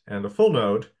end and the full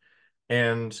node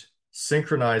and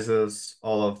synchronizes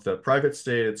all of the private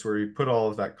state. It's where you put all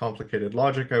of that complicated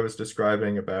logic I was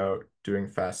describing about doing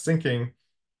fast syncing.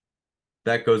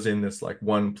 That goes in this like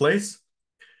one place.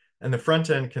 And the front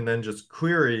end can then just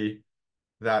query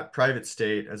that private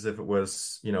state as if it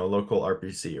was, local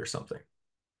RPC or something.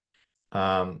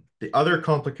 The other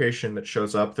complication that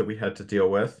shows up that we had to deal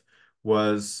with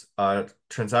was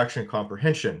transaction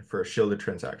comprehension for a shielded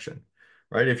transaction,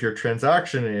 right? If your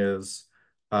transaction is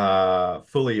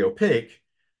fully opaque,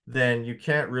 then you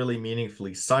can't really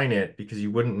meaningfully sign it because you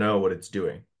wouldn't know what it's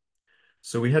doing.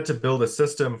 So we had to build a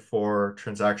system for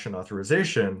transaction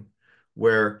authorization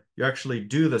where you actually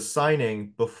do the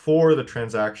signing before the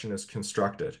transaction is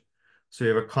constructed. So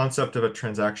you have a concept of a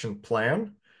transaction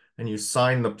plan, and you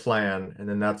sign the plan, and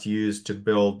then that's used to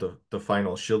build the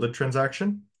final shielded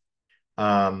transaction.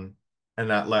 And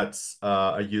that lets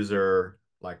a user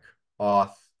like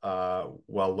auth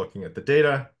while looking at the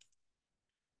data.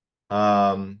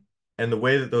 And the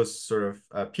way that those sort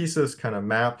of pieces kind of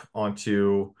map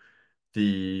onto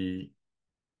the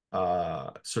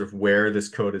sort of where this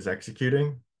code is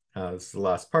executing, this is the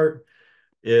last part,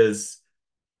 is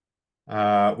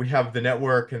we have the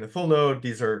network and the full node.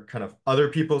 These are kind of other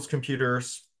people's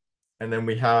computers. And then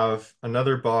we have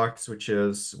another box, which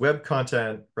is web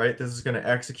content, right? This is going to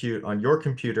execute on your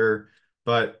computer,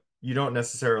 but you don't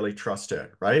necessarily trust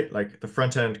it, right? Like the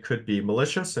front end could be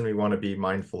malicious, and we want to be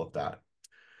mindful of that.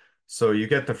 So you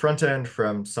get the front end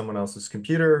from someone else's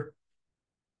computer,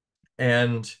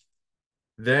 and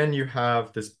then you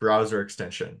have this browser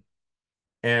extension.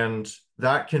 And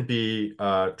that can be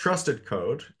trusted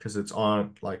code because it's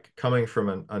on like coming from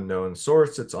an unknown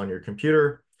source. It's on your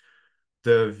computer.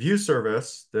 The view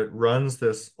service that runs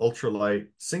this ultralight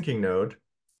syncing node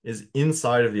is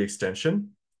inside of the extension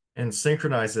and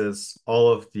synchronizes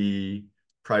all of the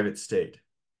private state.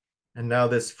 And now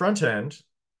this front end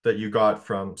that you got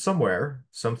from somewhere,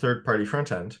 some third-party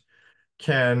front end,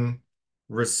 can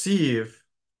receive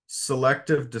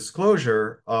selective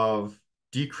disclosure of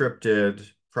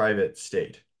decrypted private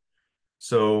state.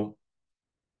 So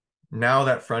now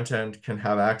that front end can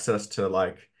have access to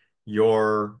like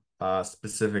your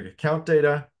specific account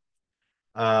data,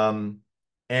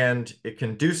 and it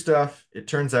can do stuff. It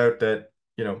turns out that,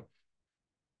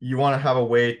 you want to have a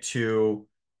way to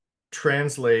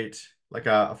translate, like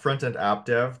a front-end app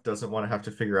dev doesn't want to have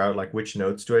to figure out like which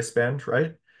nodes do I spend,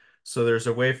 right? So there's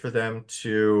a way for them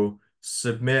to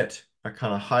submit a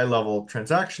kind of high-level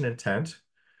transaction intent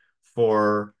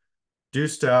for do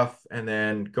stuff and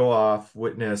then go off,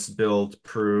 witness, build,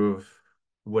 prove,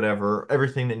 whatever,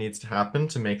 everything that needs to happen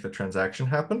to make the transaction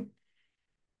happen.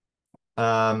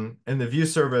 And the view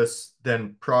service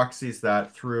then proxies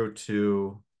that through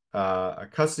to a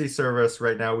custody service.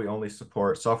 Right now, we only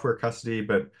support software custody,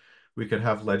 but we could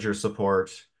have ledger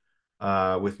support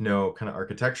with no kind of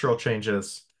architectural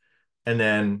changes. And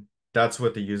then that's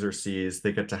what the user sees.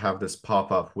 They get to have this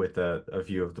pop up with a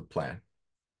view of the plan.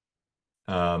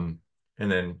 And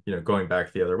then, going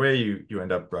back the other way, you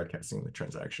end up broadcasting the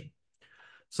transaction.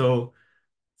 So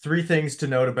 3 things to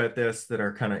note about this that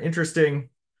are kind of interesting.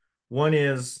 One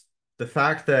is the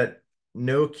fact that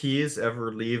no keys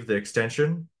ever leave the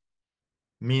extension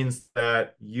means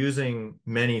that using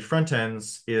many front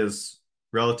ends is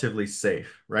relatively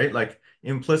safe, right? Like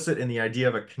implicit in the idea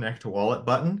of a connect to wallet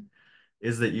button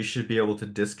is that you should be able to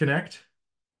disconnect.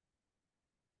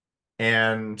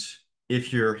 And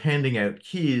if you're handing out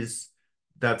keys,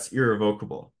 that's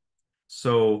irrevocable.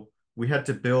 So we had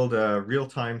to build a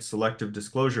real-time selective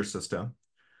disclosure system,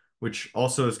 which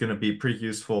also is going to be pretty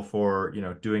useful for,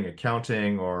 doing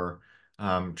accounting or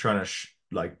trying to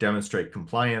like demonstrate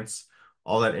compliance.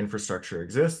 All that infrastructure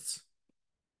exists.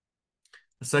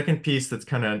 The second piece that's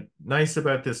kind of nice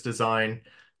about this design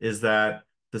is that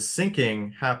the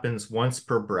syncing happens once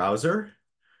per browser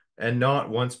and not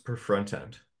once per front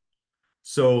end.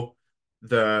 So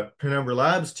the Penumbra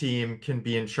Labs team can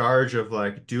be in charge of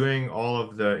like doing all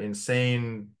of the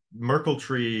insane Merkle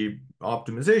tree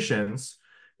optimizations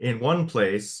in one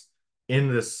place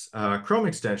in this Chrome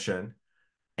extension.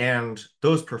 And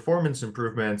those performance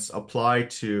improvements apply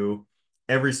to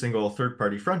every single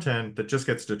third-party front end that just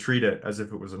gets to treat it as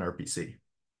if it was an RPC.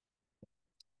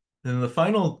 And the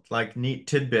final like neat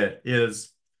tidbit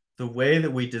is the way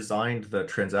that we designed the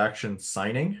transaction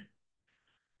signing.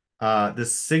 The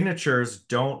signatures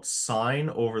don't sign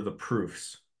over the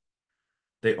proofs.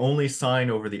 They only sign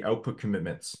over the output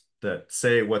commitments that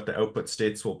say what the output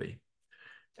states will be.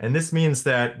 And this means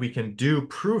that we can do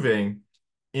proving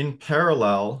in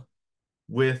parallel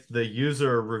with the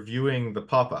user reviewing the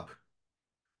pop-up.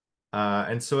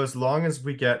 And so as long as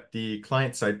we get the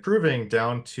client-side proving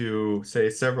down to, say,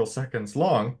 several seconds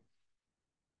long,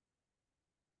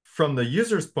 from the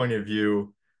user's point of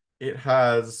view, it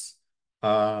has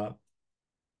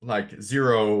like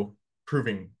 0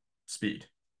 proving speed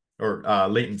or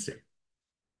latency.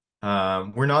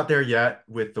 We're not there yet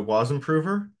with the WASM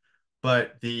prover,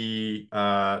 but the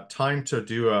time to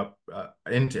do a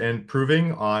end-to-end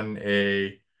proving on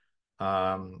a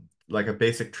like a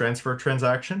basic transfer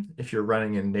transaction, if you're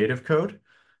running in native code,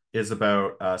 is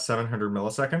about 700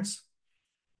 milliseconds.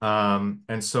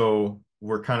 And so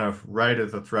we're kind of right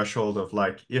at the threshold of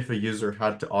like, if a user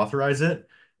had to authorize it,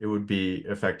 it would be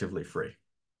effectively free.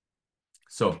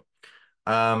 So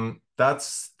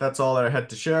that's all that I had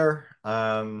to share.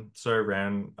 Sorry, I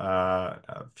ran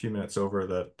a few minutes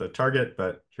over the target,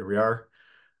 but here we are.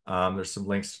 There's some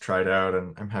links to try it out,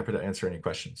 and I'm happy to answer any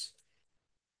questions.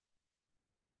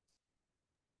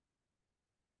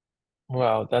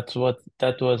 Wow, that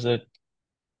was a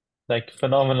like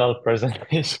phenomenal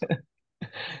presentation.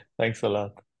 Thanks a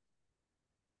lot.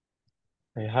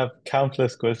 I have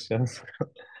countless questions.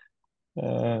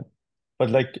 Uh, but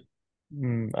like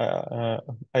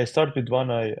I start with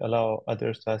one, I allow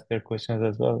others to ask their questions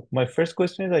as well. My first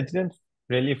question is I didn't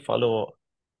really follow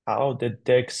how the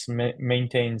DEX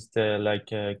maintains the like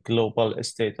global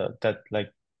state that like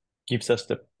gives us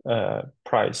the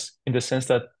price in the sense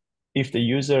that if the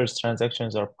user's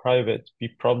transactions are private, we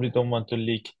probably don't want to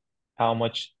leak how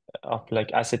much of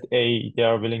like asset A they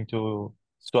are willing to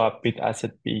swap with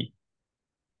asset B.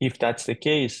 If that's the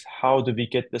case, how do we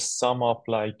get the sum of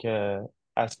like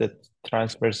asset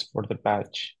transfers for the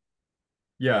batch?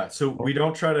 Yeah, so we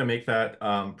don't try to make that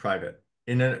private.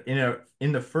 In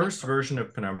the first version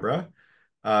of Penumbra,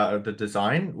 the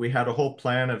design, we had a whole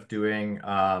plan of doing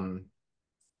additively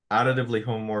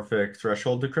homomorphic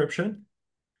threshold decryption.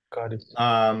 Got it.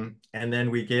 And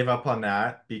then we gave up on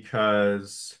that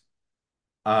because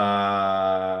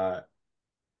uh,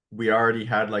 we already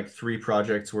had like 3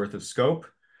 projects worth of scope.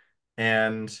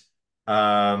 And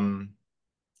um,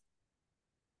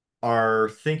 our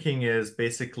thinking is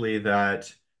basically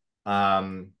that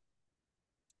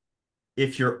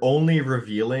if you're only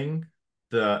revealing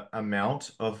the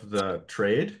amount of the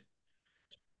trade,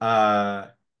 uh,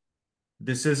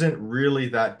 this isn't really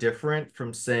that different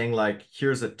from saying like,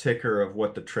 here's a ticker of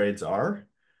what the trades are.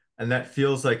 And that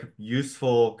feels like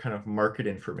useful kind of market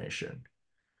information.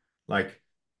 Like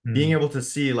being Hmm. able to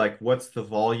see like what's the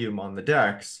volume on the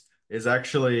DEX is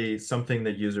actually something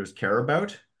that users care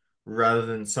about. rather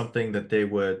than something that they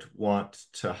would want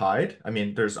to hide. I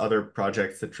mean, there's other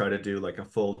projects that try to do like a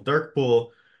full dark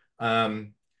pool.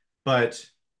 But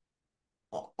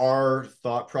our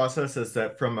thought process is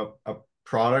that from a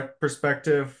product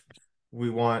perspective, we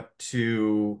want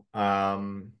to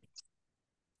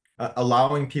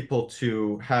allowing people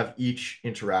to have each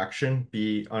interaction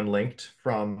be unlinked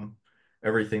from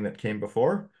everything that came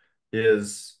before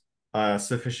is a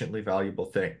sufficiently valuable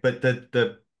thing. But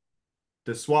the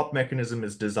swap mechanism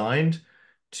is designed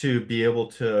to be able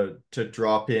to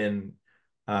drop in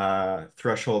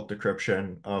threshold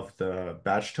decryption of the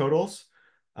batch totals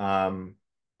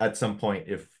at some point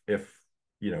if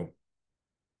you know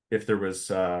if there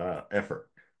was effort.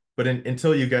 But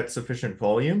until you get sufficient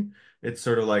volume, it's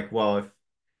sort of like, well,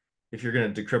 if you're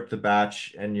going to decrypt the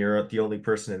batch and you're the only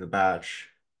person in the batch,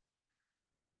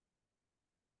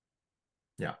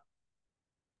 yeah.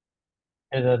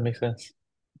 Yeah, that makes sense.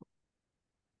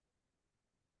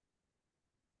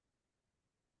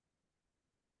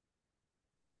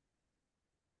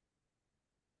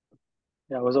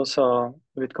 Yeah, I was also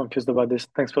a bit confused about this.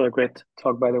 Thanks for the great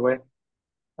talk, by the way.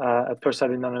 At first, I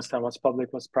didn't understand what's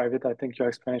public, what's private. I think your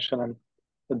explanation and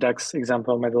the DEX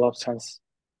example made a lot of sense.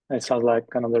 And it sounds like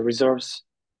kind of the reserves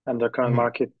and the current Mhm.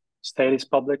 market state is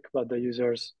public, but the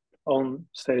user's own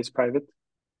state is private.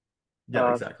 Yeah,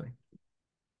 Uh, exactly.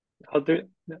 how do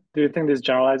you think this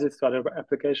generalizes to other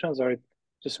applications, or it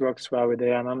just works well with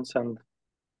ANMs and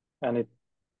it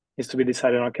needs to be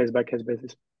decided on a case by case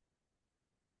basis?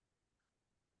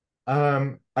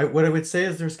 What I would say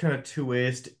is there's kind of two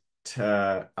ways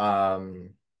to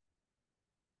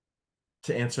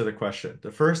answer the question.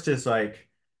 The first is like,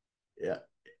 yeah,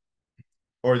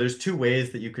 or there's two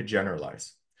ways that you could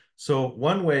generalize. So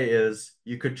one way is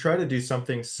you could try to do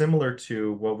something similar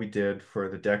to what we did for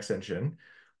the DEX engine,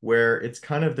 where it's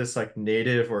kind of this like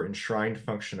native or enshrined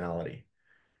functionality.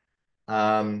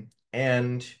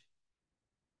 And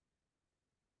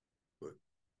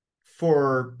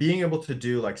for being able to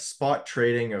do like spot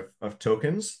trading of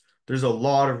tokens, there's a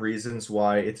lot of reasons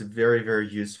why it's very, very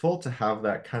useful to have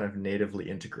that kind of natively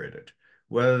integrated.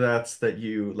 Whether that's that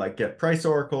you like get price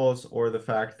oracles or the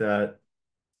fact that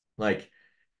like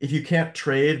if you can't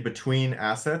trade between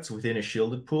assets within a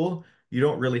shielded pool, you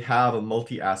don't really have a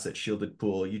multi-asset shielded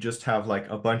pool. You just have like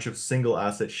a bunch of single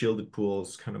asset shielded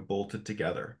pools kind of bolted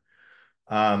together.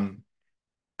 Um,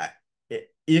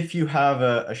 if you have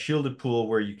a shielded pool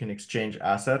where you can exchange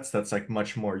assets, that's like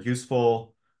much more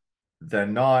useful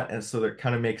than not. And so that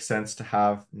kind of makes sense to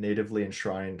have natively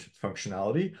enshrined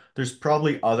functionality. There's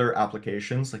probably other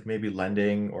applications like maybe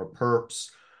lending or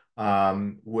perps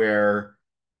where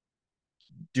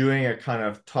doing a kind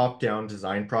of top-down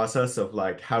design process of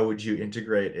like how would you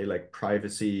integrate a like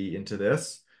privacy into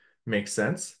this makes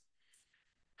sense.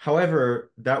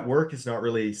 However, that work is not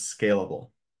really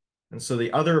scalable. And so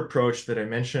the other approach that I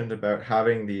mentioned about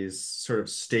having these sort of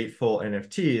stateful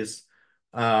NFTs,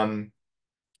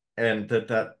 and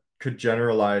that could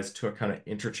generalize to a kind of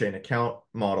interchain account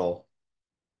model,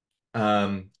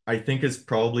 I think is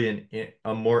probably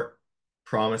a more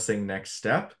promising next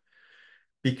step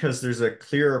because there's a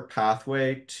clearer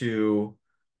pathway to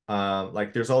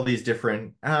like there's all these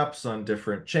different apps on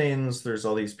different chains. There's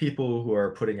all these people who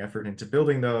are putting effort into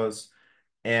building those.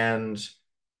 And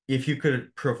if you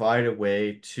could provide a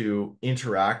way to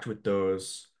interact with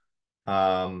those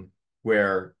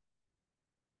where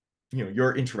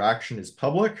your interaction is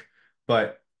public,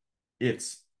 but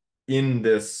it's in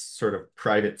this sort of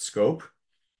private scope,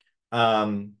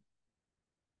 um,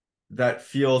 that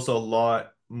feels a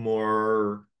lot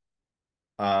more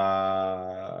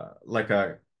like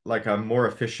a more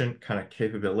efficient kind of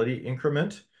capability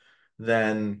increment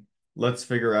than let's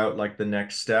figure out like the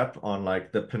next step on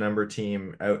like the Penumbra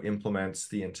team out implements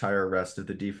the entire rest of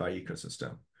the DeFi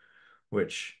ecosystem,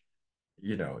 which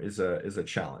is a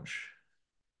challenge.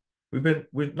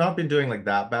 We've not been doing like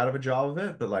that bad of a job of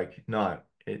it, but like not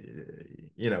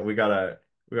we gotta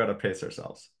pace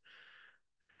ourselves.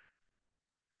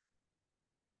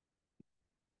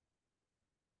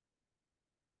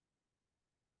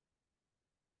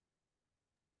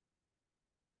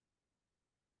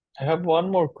 I have one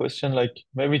more question, like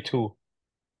maybe two,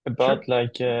 about Sure.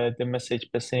 like the message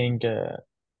passing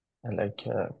and like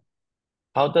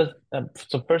how does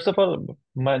so first of all,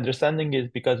 my understanding is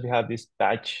because we have this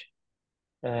batch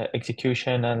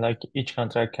execution and like each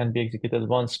contract can be executed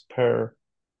once per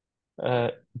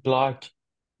block,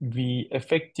 we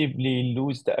effectively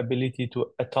lose the ability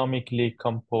to atomically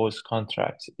compose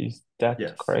contracts. Is that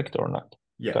Yes. correct or not?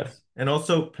 Got it. Yes. And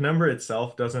also Penumbra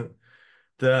itself doesn't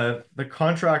the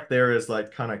contract there is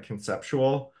like kind of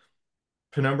conceptual.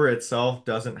 Penumbra itself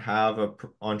doesn't have a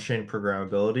on-chain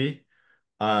programmability.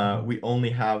 We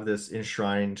only have this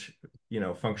enshrined,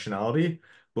 functionality,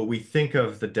 but we think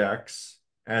of the DEX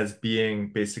as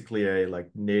being basically a like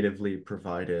natively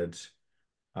provided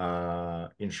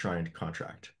enshrined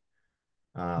contract.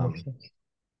 Makes sense.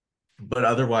 But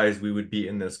otherwise, we would be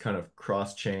in this kind of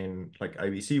cross-chain like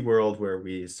IBC world where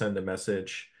we send a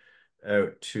message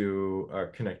out to a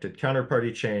connected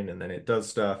counterparty chain and then it does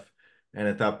stuff. And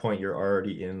at that point, you're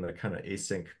already in the kind of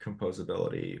async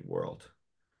composability world.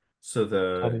 So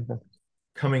Got it.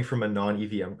 coming from a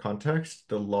non-EVM context,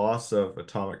 the loss of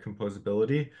atomic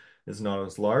composability is not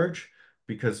as large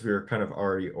because we're kind of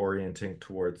already orienting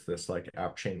towards this like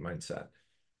app chain mindset.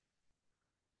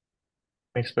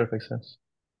 Makes perfect sense.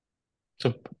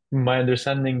 So my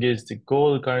understanding is the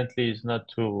goal currently is not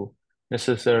to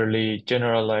necessarily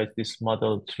generalize this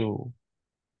model to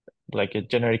like a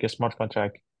generic smart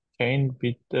contract chain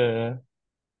with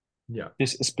Yeah.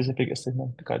 this specific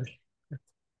statement. Got it.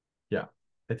 Yeah.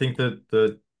 I think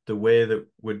that the way that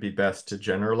would be best to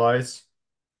generalize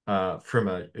from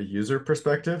a user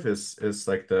perspective is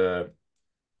like the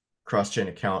cross-chain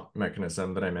account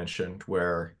mechanism that I mentioned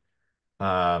where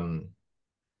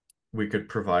we could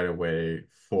provide a way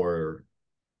for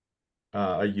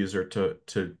a user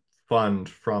to fund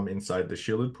from inside the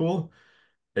shielded pool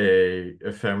a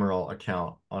ephemeral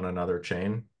account on another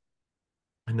chain,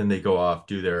 and then they go off,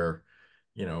 do their,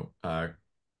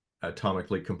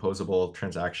 atomically composable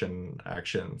transaction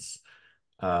actions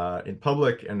in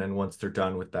public, and then once they're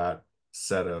done with that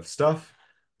set of stuff,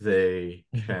 they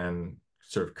can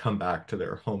sort of come back to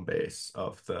their home base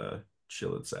of the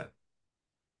shielded set.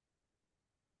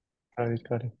 Got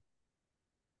it.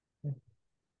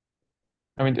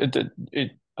 I mean,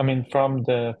 I mean, from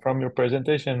your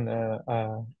presentation,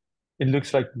 it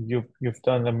looks like you've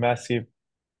done a massive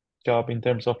job in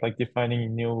terms of like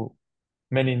defining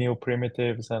many new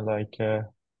primitives and like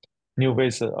new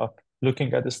ways of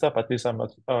looking at the stuff. At least I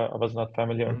was not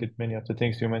familiar with many of the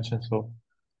things you mentioned. So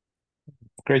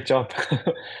great job,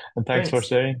 and thanks for Thanks.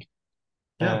 sharing.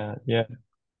 Yeah. Yeah.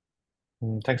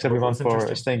 Thanks Well, it everyone was for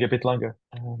interesting. staying a bit longer.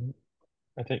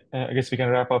 I guess we can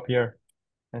wrap up here.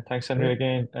 Thanks Henry Great.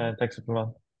 again, and thanks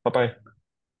everyone. Bye bye.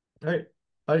 All right.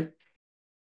 Bye.